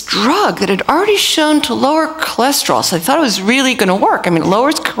if this drug that had already shown to lower cholesterol, so they thought it was really going to work. I mean, it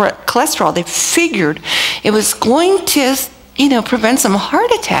lowers cholesterol. They figured it was going to, prevent some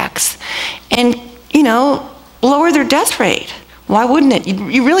heart attacks and, lower their death rate. Why wouldn't it?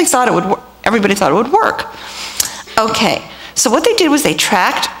 You really thought it would work. Everybody thought it would work. Okay, so what they did was they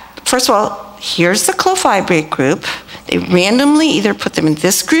tracked, first of all, here's the clofibrate group. They randomly either put them in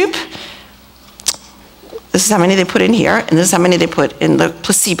this group, this is how many they put in here, and this is how many they put in the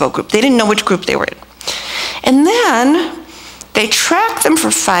placebo group. They didn't know which group they were in. And then they tracked them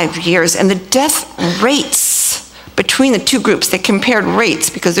for 5 years, and the death rates between the two groups, they compared rates,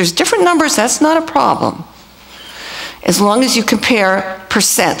 because there's different numbers, that's not a problem. As long as you compare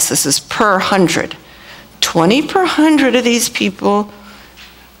percents, this is per 100. 20 per 100 of these people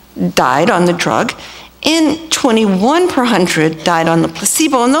died on the drug, and 21 per 100 died on the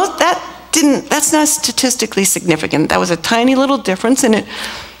placebo, and that's not statistically significant. That was a tiny little difference, and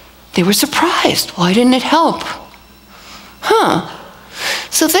they were surprised. Why didn't it help?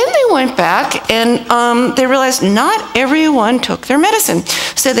 So then they went back and they realized not everyone took their medicine.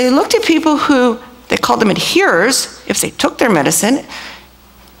 So they looked at people who, they called them adherers, if they took their medicine,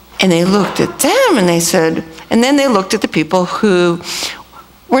 and they looked at them and they said, and then they looked at the people who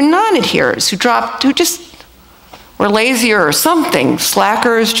were non-adherers, who just were lazier or something,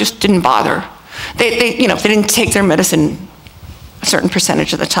 slackers, just didn't bother. They didn't take their medicine a certain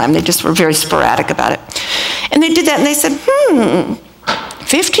percentage of the time. They just were very sporadic about it. And they did that and they said,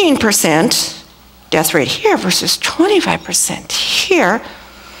 15% death rate here versus 25% here.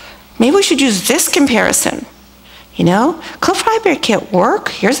 Maybe we should use this comparison. Clofibrate can't work.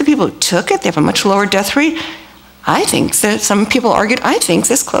 Here's the people who took it. They have a much lower death rate. I think that some people argued, I think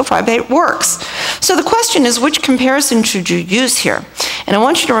this clofibrate works. So the question is, which comparison should you use here? And I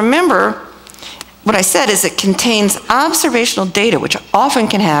want you to remember what I said is it contains observational data, which often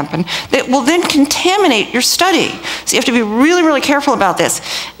can happen, that will then contaminate your study. So you have to be really, really careful about this.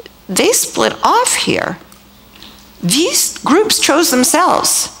 They split off here. These groups chose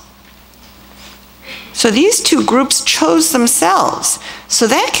themselves. So these two groups chose themselves. So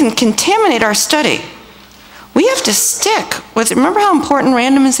that can contaminate our study. We have to stick with, remember how important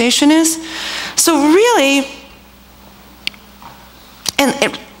randomization is? So really, and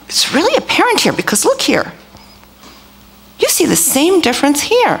it's really apparent here because look here. You see the same difference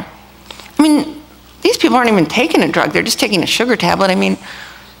here. I mean, these people aren't even taking a drug, they're just taking a sugar tablet. I mean,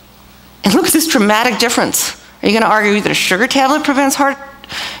 and look at this dramatic difference. Are you going to argue that a sugar tablet prevents heart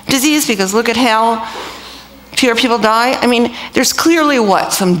disease? Because look at how fewer people die. I mean, there's clearly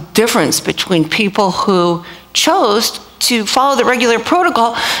some difference between people who chose to follow the regular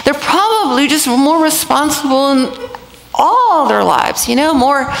protocol. They're probably just more responsible in all their lives,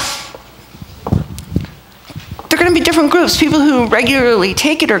 more. They're going to be different groups. People who regularly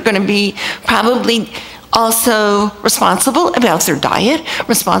take it are going to be probably also responsible about their diet,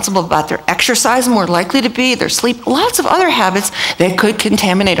 responsible about their exercise, more likely to be, their sleep, lots of other habits that could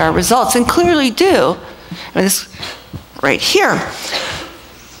contaminate our results, and clearly do. And this right here.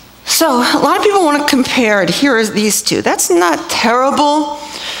 So a lot of people want to compare it. Here are these two. That's not terrible,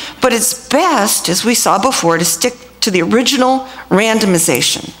 but it's best, as we saw before, to stick to the original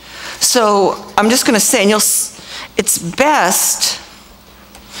randomization. So I'm just going to say, and it's best.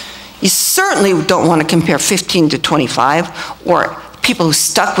 You certainly don't want to compare 15 to 25, or people who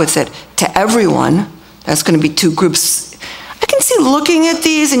stuck with it to everyone. That's going to be two groups. I can see looking at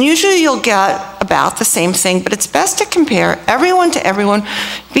these, and usually you'll get about the same thing, but it's best to compare everyone to everyone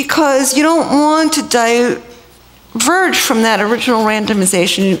because you don't want to diverge from that original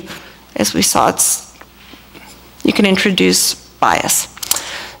randomization. As we saw, you can introduce bias.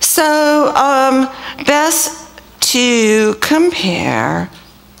 So best to compare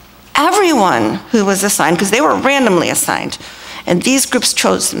everyone who was assigned, because they were randomly assigned, and these groups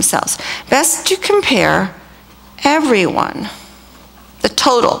chose themselves. Best to compare everyone, the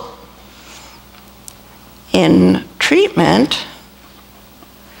total, in treatment,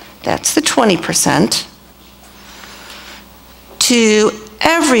 that's the 20%, to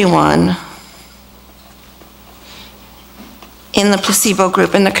everyone in the placebo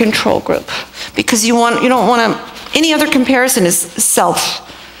group, in the control group, because you don't want to, any other comparison is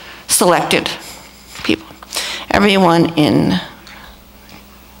self-selected people. Everyone in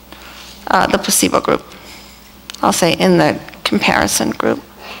the placebo group. I'll say in the comparison group.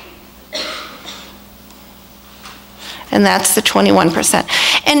 And that's the 21%.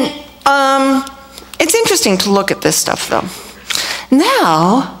 And it's interesting to look at this stuff, though.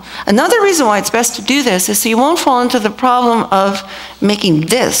 Now, another reason why it's best to do this is so you won't fall into the problem of making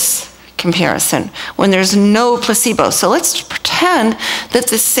this comparison when there's no placebo. So let's pretend that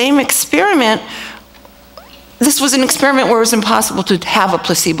the same experiment, this was an experiment where it was impossible to have a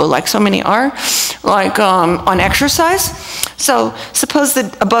placebo, like so many are, like on exercise. So suppose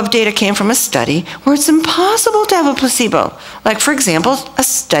the above data came from a study where it's impossible to have a placebo. Like, for example, a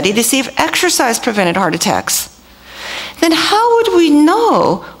study to see if exercise prevented heart attacks. Then how would we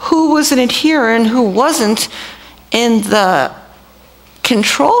know who was an adherent and who wasn't in the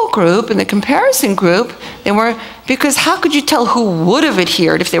control group, in the comparison group? Because how could you tell who would have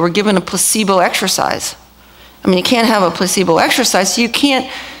adhered if they were given a placebo exercise? I mean, you can't have a placebo exercise, so you can't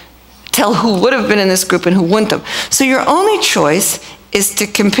tell who would have been in this group and who wouldn't have. So your only choice is to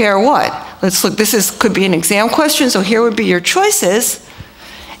compare what? Let's look, could be an exam question, so here would be your choices.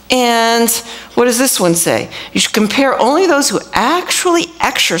 And what does this one say? You should compare only those who actually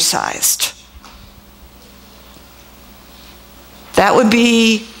exercised. That would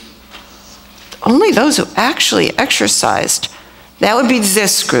be only those who actually exercised. That would be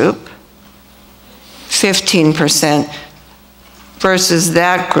this group, 15%, versus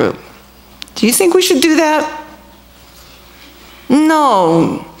that group. Do you think we should do that?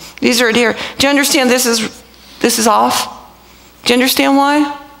 No. These are here. Do you understand this is off? Do you understand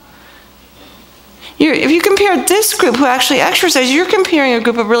why? If you compare this group who actually exercise, you're comparing a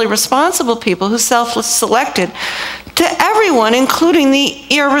group of really responsible people who self-selected to everyone, including the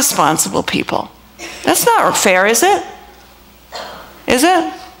irresponsible people. That's not fair, is it? Is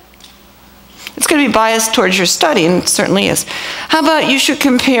it? It's going to be biased towards your study, and it certainly is. How about you should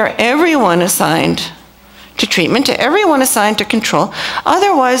compare everyone assigned to treatment to everyone assigned to control.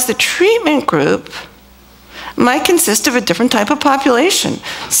 Otherwise, the treatment group might consist of a different type of population.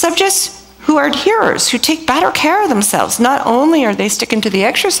 Subjects who are adherers, who take better care of themselves. Not only are they sticking to the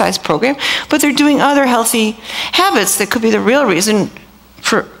exercise program, but they're doing other healthy habits that could be the real reason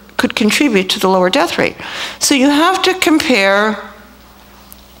could contribute to the lower death rate. So you have to compare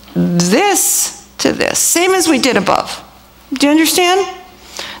this to this, same as we did above. Do you understand?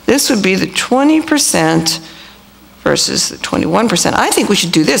 This would be the 20% versus the 21%. I think we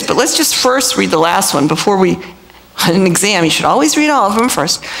should do this, but let's just first read the last one before on an exam. You should always read all of them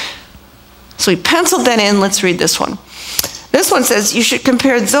first. So we penciled that in. Let's read this one. This one says you should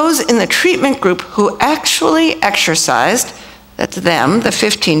compare those in the treatment group who actually exercised, that's them, the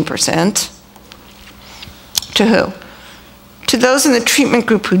 15%, to who? To those in the treatment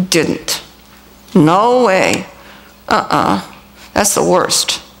group who didn't. No way. That's the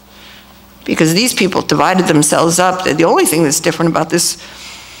worst. Because these people divided themselves up. The only thing that's different about this,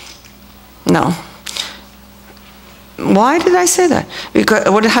 no. Why did I say that?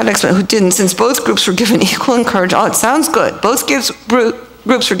 Because how to explain? Who didn't? Since both groups were given equal encouragement. Oh, it sounds good. Both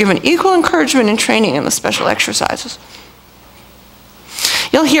groups were given equal encouragement and training in the special exercises.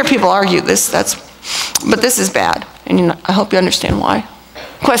 You'll hear people argue this. But this is bad, and I hope you understand why.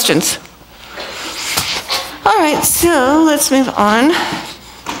 Questions? All right, so let's move on.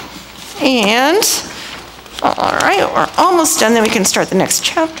 And, all right, we're almost done, then we can start the next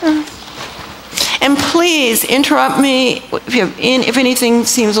chapter. And please interrupt me if anything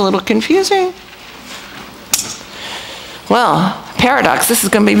seems a little confusing. Well, paradox, this is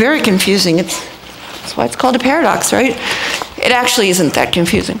going to be very confusing. That's why it's called a paradox, right? It actually isn't that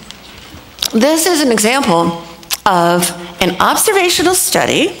confusing. This is an example of an observational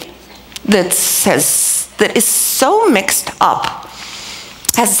study that is so mixed up,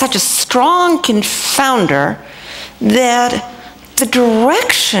 has such a strong confounder, that the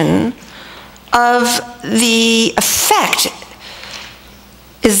direction of the effect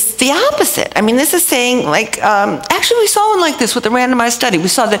is the opposite. I mean, this is saying, like, actually we saw one like this with the randomized study. We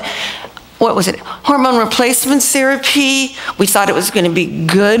saw that, what was it, hormone replacement therapy, we thought it was going to be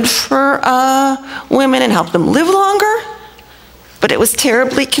good for women and help them live longer, but it was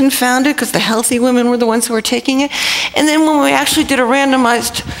terribly confounded because the healthy women were the ones who were taking it. And then when we actually did a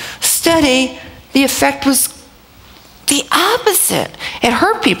randomized study, the effect was the opposite. It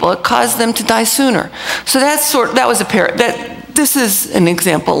hurt people. It caused them to die sooner. So this is an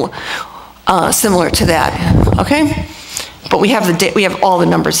example similar to that. Okay, but we have all the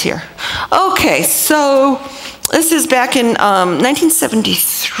numbers here. Okay, so this is back in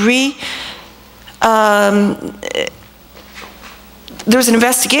 1973. There was an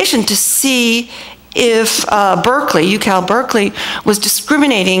investigation to see if Berkeley, UCal Berkeley, was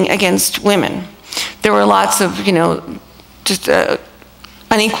discriminating against women. There were lots of, just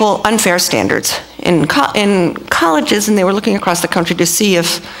unequal, unfair standards in colleges, and they were looking across the country to see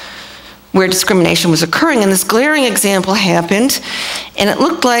where discrimination was occurring, and this glaring example happened, and it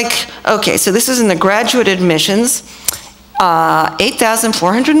looked like, okay, so this is in the graduate admissions,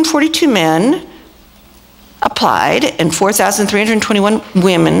 8,442 men applied, and 4,321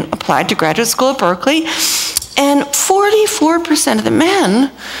 women applied to graduate school at Berkeley, and 44% of the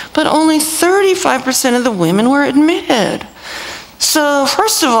men, but only 35% of the women were admitted. So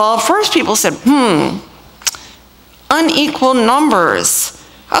first of all, people said, unequal numbers.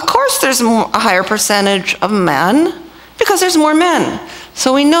 Of course there's a higher percentage of men because there's more men.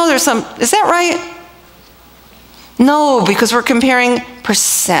 So we know there's some, is that right? No, because we're comparing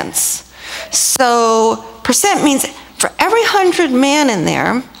percents. So percent means for every 100 men in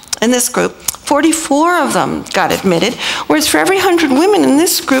this group, 44 of them got admitted, whereas for every 100 women in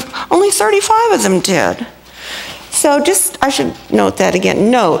this group, only 35 of them did. So I should note that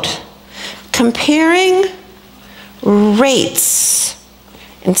again. Note, comparing rates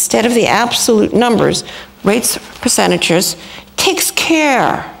instead of the absolute numbers, rates, percentages, takes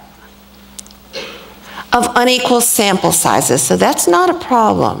care of unequal sample sizes, so that's not a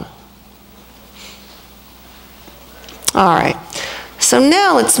problem. All right, so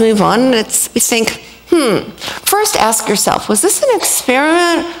now let's move on. We think, first ask yourself, was this an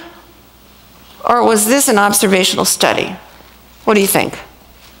experiment or was this an observational study? What do you think?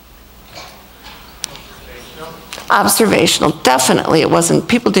 Observational, definitely it wasn't.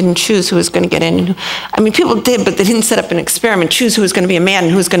 People didn't choose who was going to get in. I mean, people did, but they didn't set up an experiment, choose who was going to be a man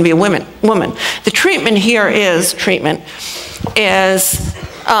and who was going to be a woman. The treatment here is,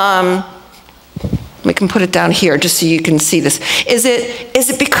 we can put it down here just so you can see this. Is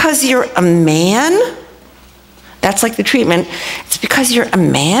it because you're a man? That's like the treatment. It's because you're a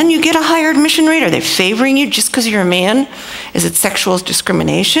man you get a higher admission rate? Are they favoring you just because you're a man? Is it sexual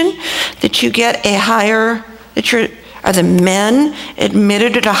discrimination that you get a higher, are the men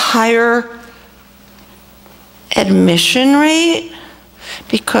admitted at a higher admission rate?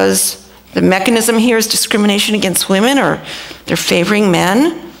 Because the mechanism here is discrimination against women, or they're favoring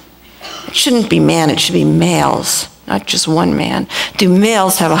men? It shouldn't be man, it should be males, not just one man. Do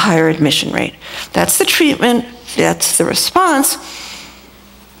males have a higher admission rate? That's the treatment, that's the response.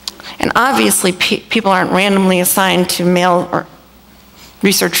 And obviously people aren't randomly assigned to male, or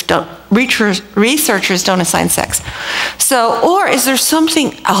researchers don't assign sex. So, or is there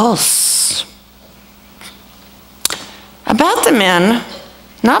something else about the men,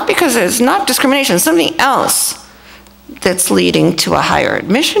 not because it's not discrimination, something else that's leading to a higher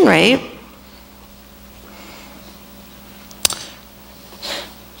admission rate?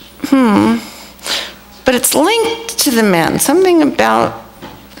 But it's linked to the men, something about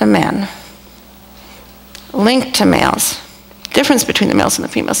the men, linked to males, difference between the males and the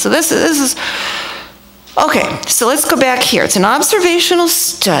females. So this is okay, so let's go back here. It's an observational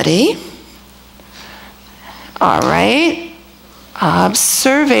study. All right,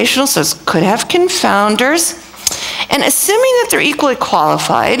 observational, so it could have confounders. And assuming that they're equally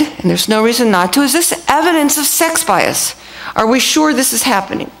qualified, and there's no reason not to, is this evidence of sex bias? Are we sure this is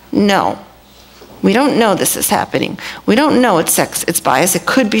happening? No. We don't know this is happening. We don't know it's sex, it's bias. It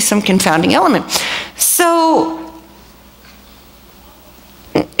could be some confounding element. So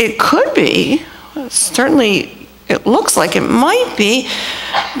it could be, certainly it looks like it might be,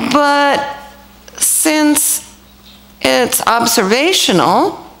 but since it's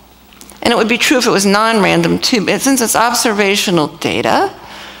observational, and it would be true if it was non-random too, but since it's observational data,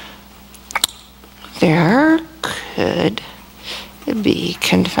 there could be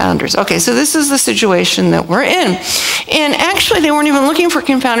confounders. Okay, so this is the situation that we're in. And actually, they weren't even looking for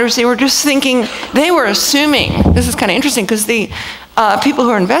confounders. They were just thinking, they were assuming, this is kind of interesting because the people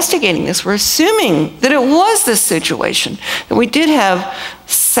who are investigating this were assuming that it was this situation, that we did have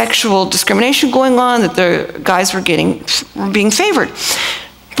sexual discrimination going on, that the guys were being favored.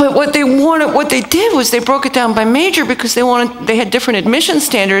 But what they did was they broke it down by major because they had different admission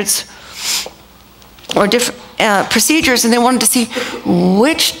standards or different procedures, and they wanted to see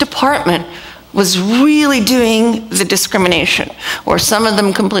which department was really doing the discrimination, or some of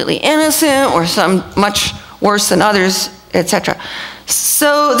them completely innocent, or some much worse than others, etc.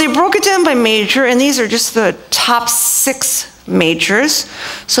 So they broke it down by major, and these are just the top 6 majors.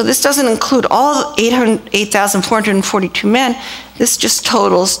 So this doesn't include all 8,442 men. This just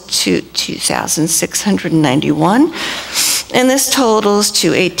totals to 2,691. And this totals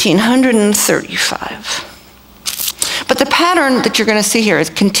to 1,835. But the pattern that you're going to see here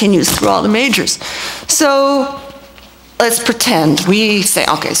continues through all the majors. So let's pretend we say,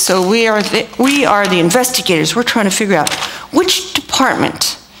 okay, so we are the investigators. We're trying to figure out which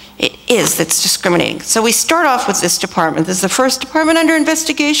department it is that's discriminating. So we start off with this department. This is the first department under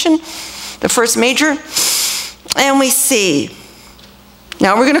investigation, the first major. And we see,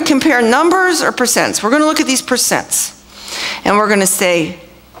 now we're going to compare numbers or percents. We're going to look at these percents. And we're going to say,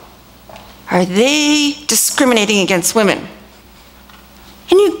 are they discriminating against women?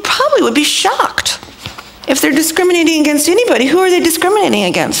 And you probably would be shocked. If they're discriminating against anybody, who are they discriminating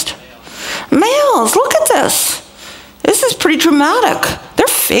against? Males, look at this. This is pretty dramatic. They're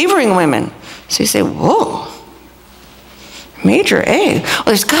favoring women. So you say, whoa, major A. Well,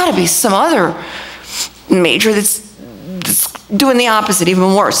 there's got to be some other major that's doing the opposite,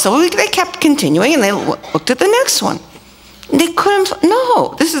 even worse. So they kept continuing, and they looked at the next one. They couldn't,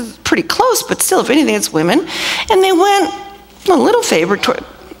 no, this is pretty close, but still, if anything, it's women. And they went a little favored,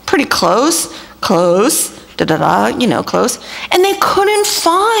 pretty close, close, da-da-da, you know, close. And they couldn't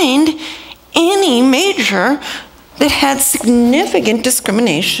find any major that had significant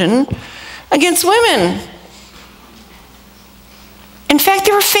discrimination against women. In fact,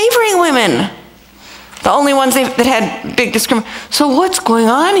 they were favoring women. The only ones that had big discrimination. So what's going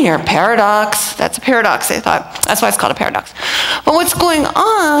on here? Paradox. That's a paradox, they thought. That's why it's called a paradox. But what's going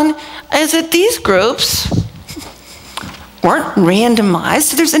on is that these groups weren't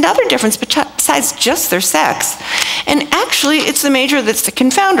randomized. There's another difference besides just their sex. And actually, it's the major that's the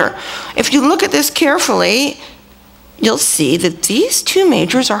confounder. If you look at this carefully, you'll see that these 2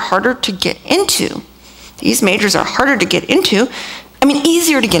 majors are harder to get into. These majors are harder to get into. I mean,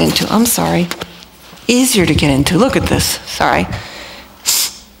 easier to get into. I'm sorry. Easier to get into. Look at this. Sorry.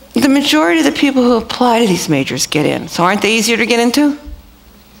 The majority of the people who apply to these majors get in. So aren't they easier to get into?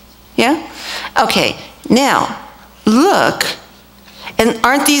 Yeah? Okay. Now, look. And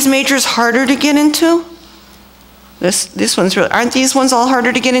aren't these majors harder to get into? This one's really, aren't these ones all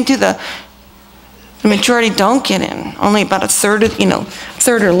harder to get into? The majority don't get in. Only about a third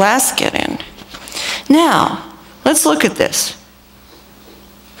or less get in. Now, let's look at this.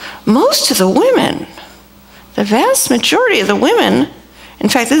 Most of the women, the vast majority of the women, in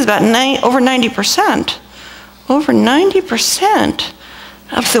fact, this is about over 90%, over 90%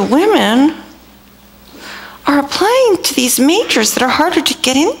 of the women are applying to these majors that are harder to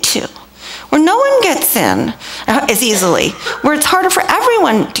get into, where no one gets in as easily, where it's harder for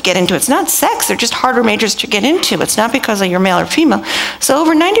everyone to get into. It's not sex, they're just harder majors to get into. It's not because of you're male or female. So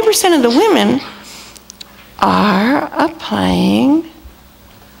over 90% of the women are applying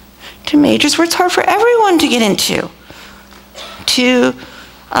to majors where it's hard for everyone to get into, to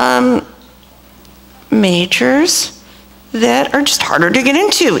majors that are just harder to get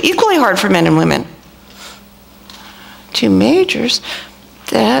into, equally hard for men and women, to majors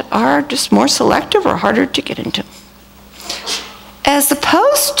that are just more selective or harder to get into. As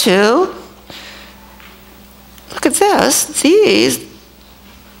opposed to, look at this, these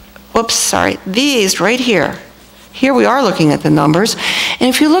right here. Here we are looking at the numbers. And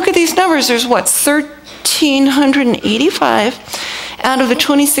if you look at these numbers, there's what, 1,385 out of the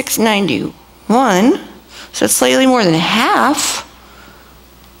 2,691. So it's slightly more than half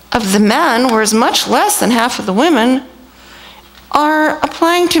of the men, whereas much less than half of the women are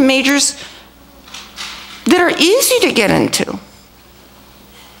applying to majors that are easy to get into.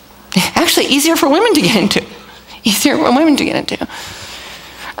 Actually, easier for women to get into. Easier for women to get into.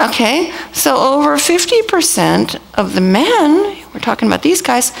 Okay, so over 50% of the men, we're talking about these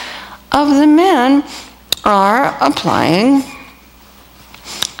guys, of the men are applying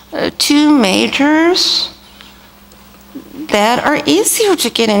to majors that are easier to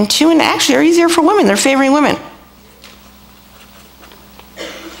get into and actually are easier for women. They're favoring women.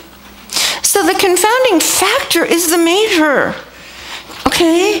 So the confounding factor is the major.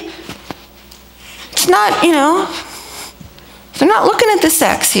 Okay? It's not, you know, they're not looking at the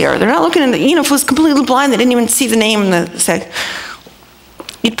sex here. They're not looking at the, you know, if it was completely blind, they didn't even see the name and the sex,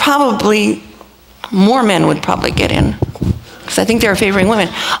 you'd probably, more men would probably get in. Because I think they're favoring women.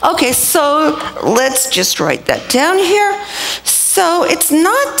 Okay, so let's just write that down here. So it's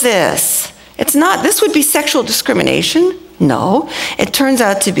not this. It's not, this would be sexual discrimination. No, it turns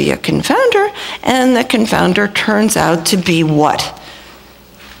out to be a confounder, and the confounder turns out to be what?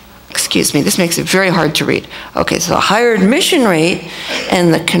 Excuse me, this makes it very hard to read. Okay, so a higher admission rate,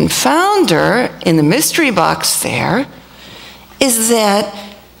 and the confounder in the mystery box there is that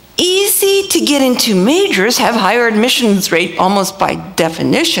easy to get into majors have higher admissions rate almost by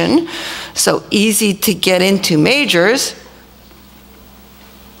definition. So easy to get into majors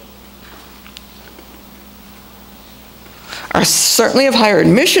are certainly have higher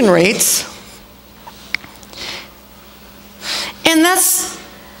admission rates. And that's,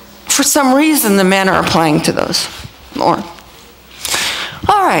 for some reason, the men are applying to those more.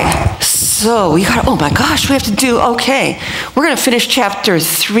 All right, so we got, oh my gosh, we have to do, okay. We're gonna finish chapter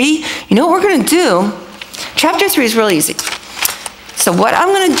 3. You know what we're gonna do? Chapter 3 is really easy. So what I'm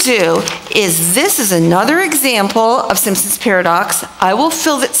gonna do is, this is another example of Simpson's paradox. I will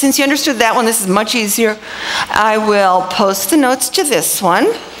fill that, since you understood that one, this is much easier. I will post the notes to this one.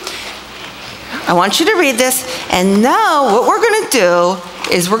 I want you to read this, and now what we're gonna do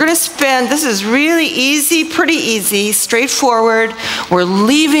is we're gonna spend, this is really easy, pretty easy, straightforward. We're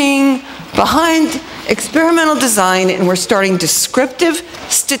leaving behind experimental design and we're starting descriptive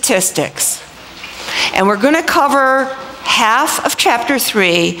statistics. And we're gonna cover half of chapter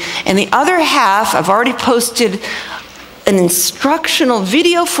 3, and the other half, I've already posted an instructional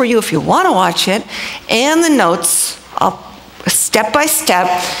video for you if you wanna watch it, and the notes up step by step,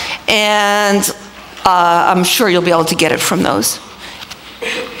 and I'm sure you'll be able to get it from those.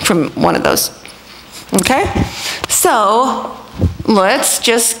 From one of those, okay? So let's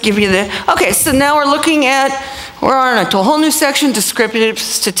just give you the, okay, so now we're looking at, we're on a whole new section, descriptive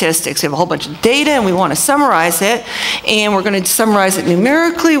statistics. We have a whole bunch of data and we want to summarize it, and we're going to summarize it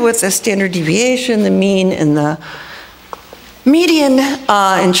numerically with the standard deviation, the mean, and the median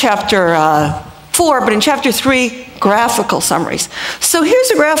in chapter 4, but in chapter 3, graphical summaries. So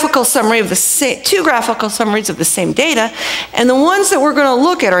here's a graphical summary of the two graphical summaries of the same data, and the ones that we're going to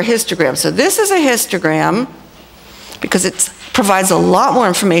look at are histograms. So this is a histogram because it provides a lot more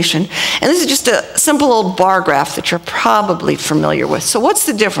information, and this is just a simple old bar graph that you're probably familiar with. So what's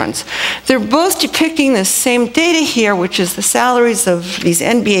the difference? They're both depicting the same data here, which is the salaries of these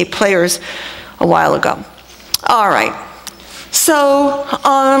NBA players a while ago. All right. So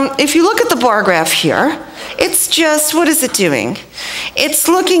if you look at the bar graph here, it's just, what is it doing? It's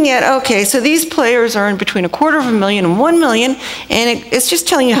looking at, okay, so these players are in between 250,000 and 1 million, and it's just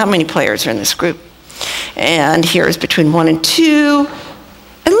telling you how many players are in this group. And here is between 1 and 2.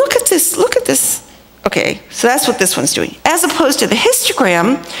 And look at this. Okay, so that's what this one's doing. As opposed to the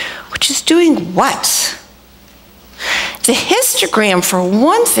histogram, which is doing what? The histogram, for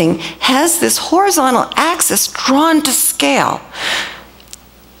one thing, has this horizontal axis drawn to scale.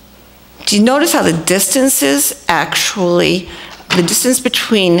 Do you notice how the distances actually, the distance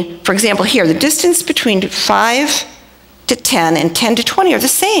between, for example here, the distance between 5 to 10 and 10 to 20 are the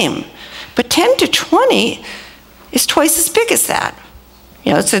same. But 10 to 20 is twice as big as that.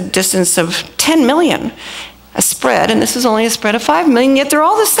 You know, it's a distance of 10 million. A spread, and this is only a spread of 5 million, yet they're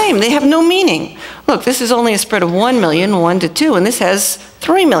all the same. They have no meaning. Look, this is only a spread of 1 million, 1 to 2, and this has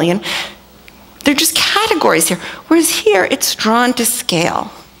 3 million. They're just categories here, whereas here it's drawn to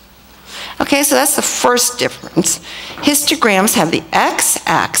scale. Okay, so that's the first difference. Histograms have the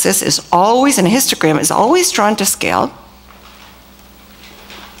x-axis is always, and a histogram is always drawn to scale.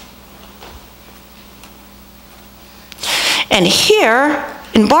 And here,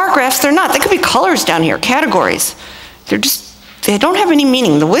 in bar graphs, they're not. They could be colors down here, categories. They don't have any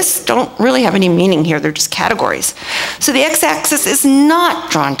meaning. The wisps don't really have any meaning here. They're just categories. So the x-axis is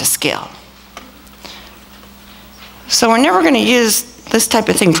not drawn to scale. So we're never going to use this type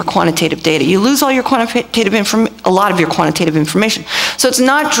of thing for quantitative data. You lose all your a lot of your quantitative information. So it's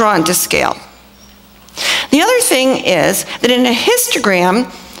not drawn to scale. The other thing is that in a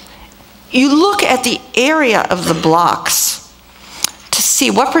histogram, you look at the area of the blocks to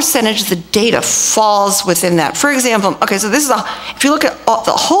see what percentage of the data falls within that. For example, okay, so this is if you look at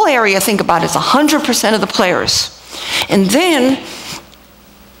the whole area, think about it, it's 100% of the players. And then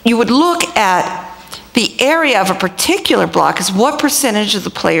you would look at the area of a particular block is what percentage of the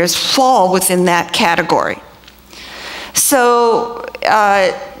players fall within that category. So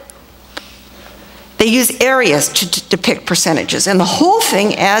they use areas to depict percentages, and the whole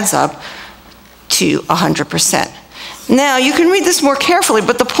thing adds up to 100%. Now, you can read this more carefully,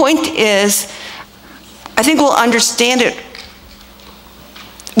 but the point is, I think we'll understand it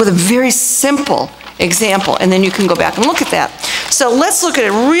with a very simple example, and then you can go back and look at that. So let's look at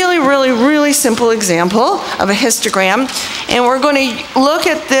a really, really, really simple example of a histogram, and we're going to look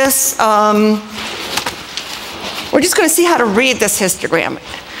at this, we're just going to see how to read this histogram.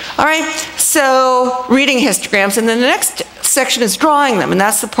 All right, so reading histograms, and then the next section is drawing them, and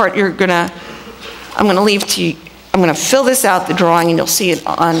that's the part I'm going to leave to you. I'm going to fill this out, the drawing, and you'll see it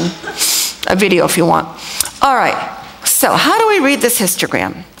on a video if you want. All right, so how do we read this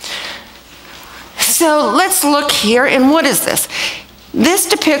histogram? So let's look here, and what is this? This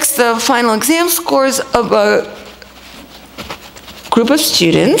depicts the final exam scores of a group of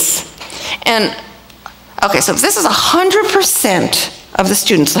students. And, okay, so if this is 100% of the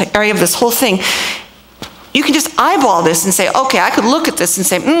students, the area of this whole thing, you can just eyeball this and say, okay, I could look at this and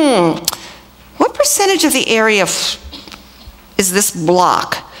say, what percentage of the area is this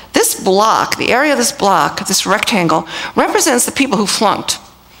block? This block, the area of this block, this rectangle, represents the people who flunked.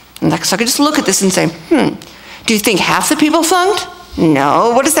 And so I could just look at this and say, do you think half the people flunked?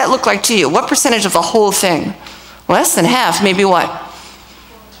 No. What does that look like to you? What percentage of the whole thing? Less than half, maybe what?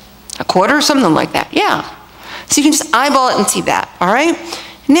 A quarter or something like that, yeah. So you can just eyeball it and see that, all right?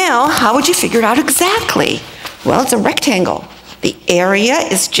 Now, how would you figure it out exactly? Well, it's a rectangle. The area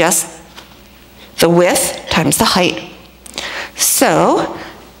is just the width times the height. So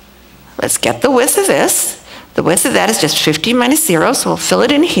let's get the width of this. The width of that is just 50 minus 0, so we'll fill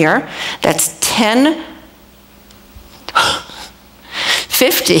it in here. That's 10,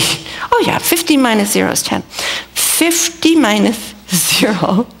 50. Oh yeah, 50 minus 0 is 10. 50 minus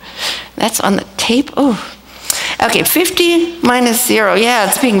 0, that's on the tape. Oh, okay, 50 minus 0. Yeah,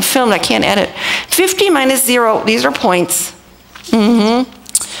 it's being filmed, I can't edit. 50 minus 0, these are points. Okay,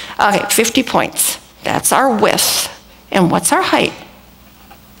 50 points. That's our width. And what's our height?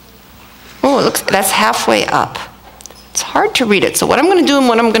 Oh, it looks, that's halfway up. It's hard to read it. So what I'm going to do and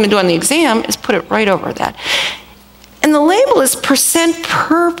what I'm going to do on the exam is put it right over that. And the label is percent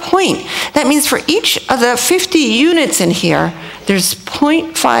per point. That means for each of the 50 units in here, there's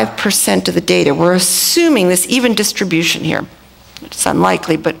 0.5% of the data. We're assuming this even distribution here. It's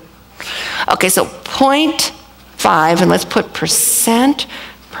unlikely, but okay, so 0.5, and let's put percent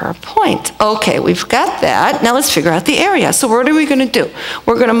per point. Okay, we've got that. Now let's figure out the area. So what are we going to do?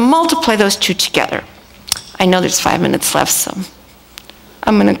 We're going to multiply those two together. I know there's 5 minutes left, so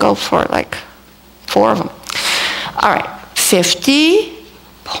I'm going to go for like 4 of them. All right, 50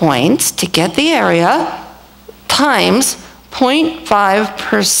 points to get the area times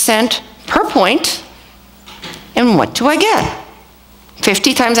 0.5% per point. And what do I get?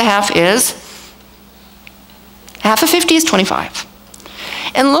 50 times a half is, half of 50 is 25.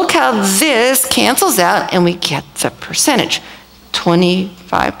 And look how this cancels out and we get the percentage,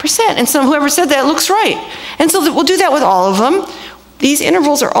 25%. And so whoever said that looks right. And so we'll do that with all of them. These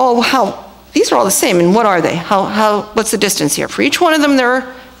intervals are all, these are all the same. And what are they? What's the distance here? For each one of them,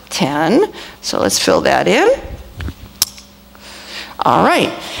 they're 10. So let's fill that in. All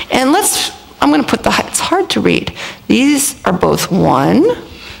right. And I'm going to put it's hard to read. These are both 1.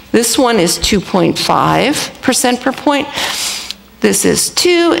 This one is 2.5% per point. This is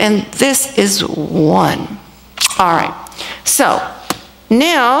 2, and this is 1. All right, so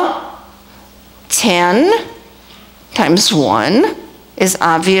now 10 times 1 is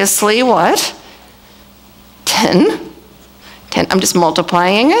obviously what? 10. I'm just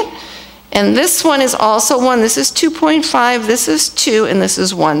multiplying it. And this one is also 1. This is 2.5, this is 2, and this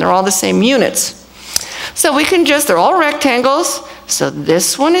is 1. They're all the same units. So we can they're all rectangles. So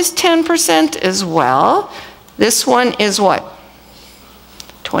this one is 10% as well. This one is what?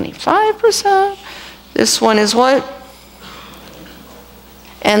 25%. This one is what?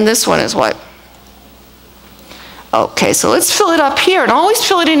 And this one is what? Okay, so let's fill it up here, and always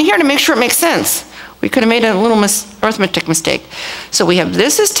fill it in here to make sure it makes sense. We could have made a little arithmetic mistake. So we have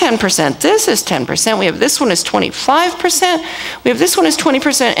this is 10%, this is 10%, we have this one is 25%, we have this one is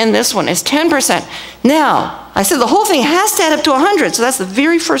 20%, and this one is 10%. Now, I said the whole thing has to add up to 100, so that's the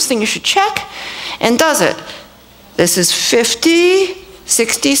very first thing you should check. and does it. This is 50,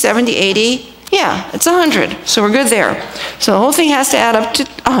 60, 70, 80. Yeah, it's 100, so we're good there. So the whole thing has to add up to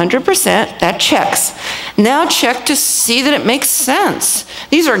 100%. That checks. Now check to see that it makes sense.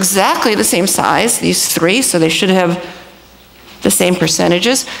 These are exactly the same size, these three, so they should have the same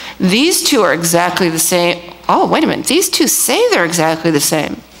percentages. These two are exactly the same. Oh, wait a minute. These two say they're exactly the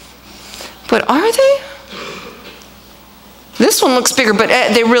same. But are they? This one looks bigger, but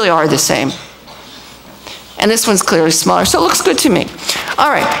they really are the same. And this one's clearly smaller, so it looks good to me. All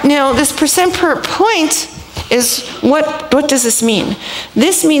right, now this percent per point is, what does this mean?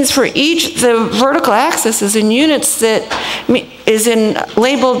 This means for each, the vertical axis is in units that is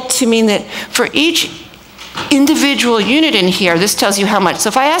labeled to mean that for each individual unit in here, this tells you how much. So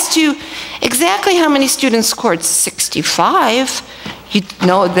if I asked you exactly how many students scored 65, you'd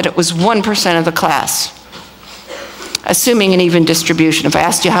know that it was 1% of the class, assuming an even distribution. If I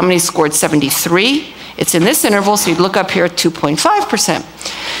asked you how many scored 73, it's in this interval, so you'd look up here at 2.5%.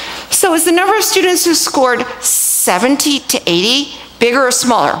 So is the number of students who scored 70 to 80 bigger or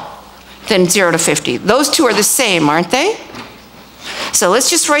smaller than 0 to 50? Those two are the same, aren't they? So let's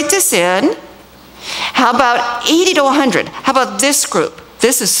just write this in. How about 80 to 100? How about this group?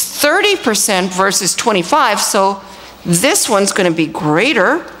 This is 30% versus 25, so this one's going to be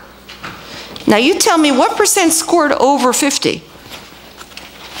greater. Now you tell me what percent scored over 50?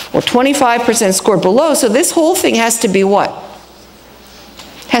 Well, 25% scored below, so this whole thing has to be what?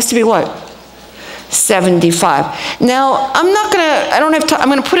 Has to be what? 75. Now, I don't have time, I'm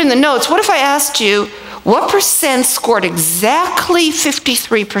going to put in the notes. What if I asked you, what percent scored exactly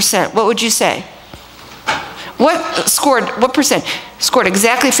 53%? What would you say? What percent scored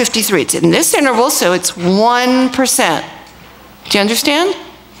exactly 53? It's in this interval, so it's 1%. Do you understand?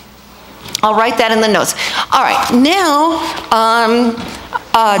 I'll write that in the notes. All right, now,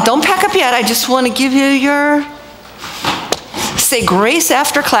 don't pack up yet. I just want to give you your, say grace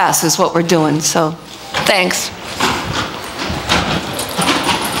after class is what we're doing, so thanks.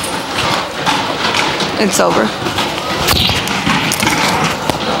 It's over.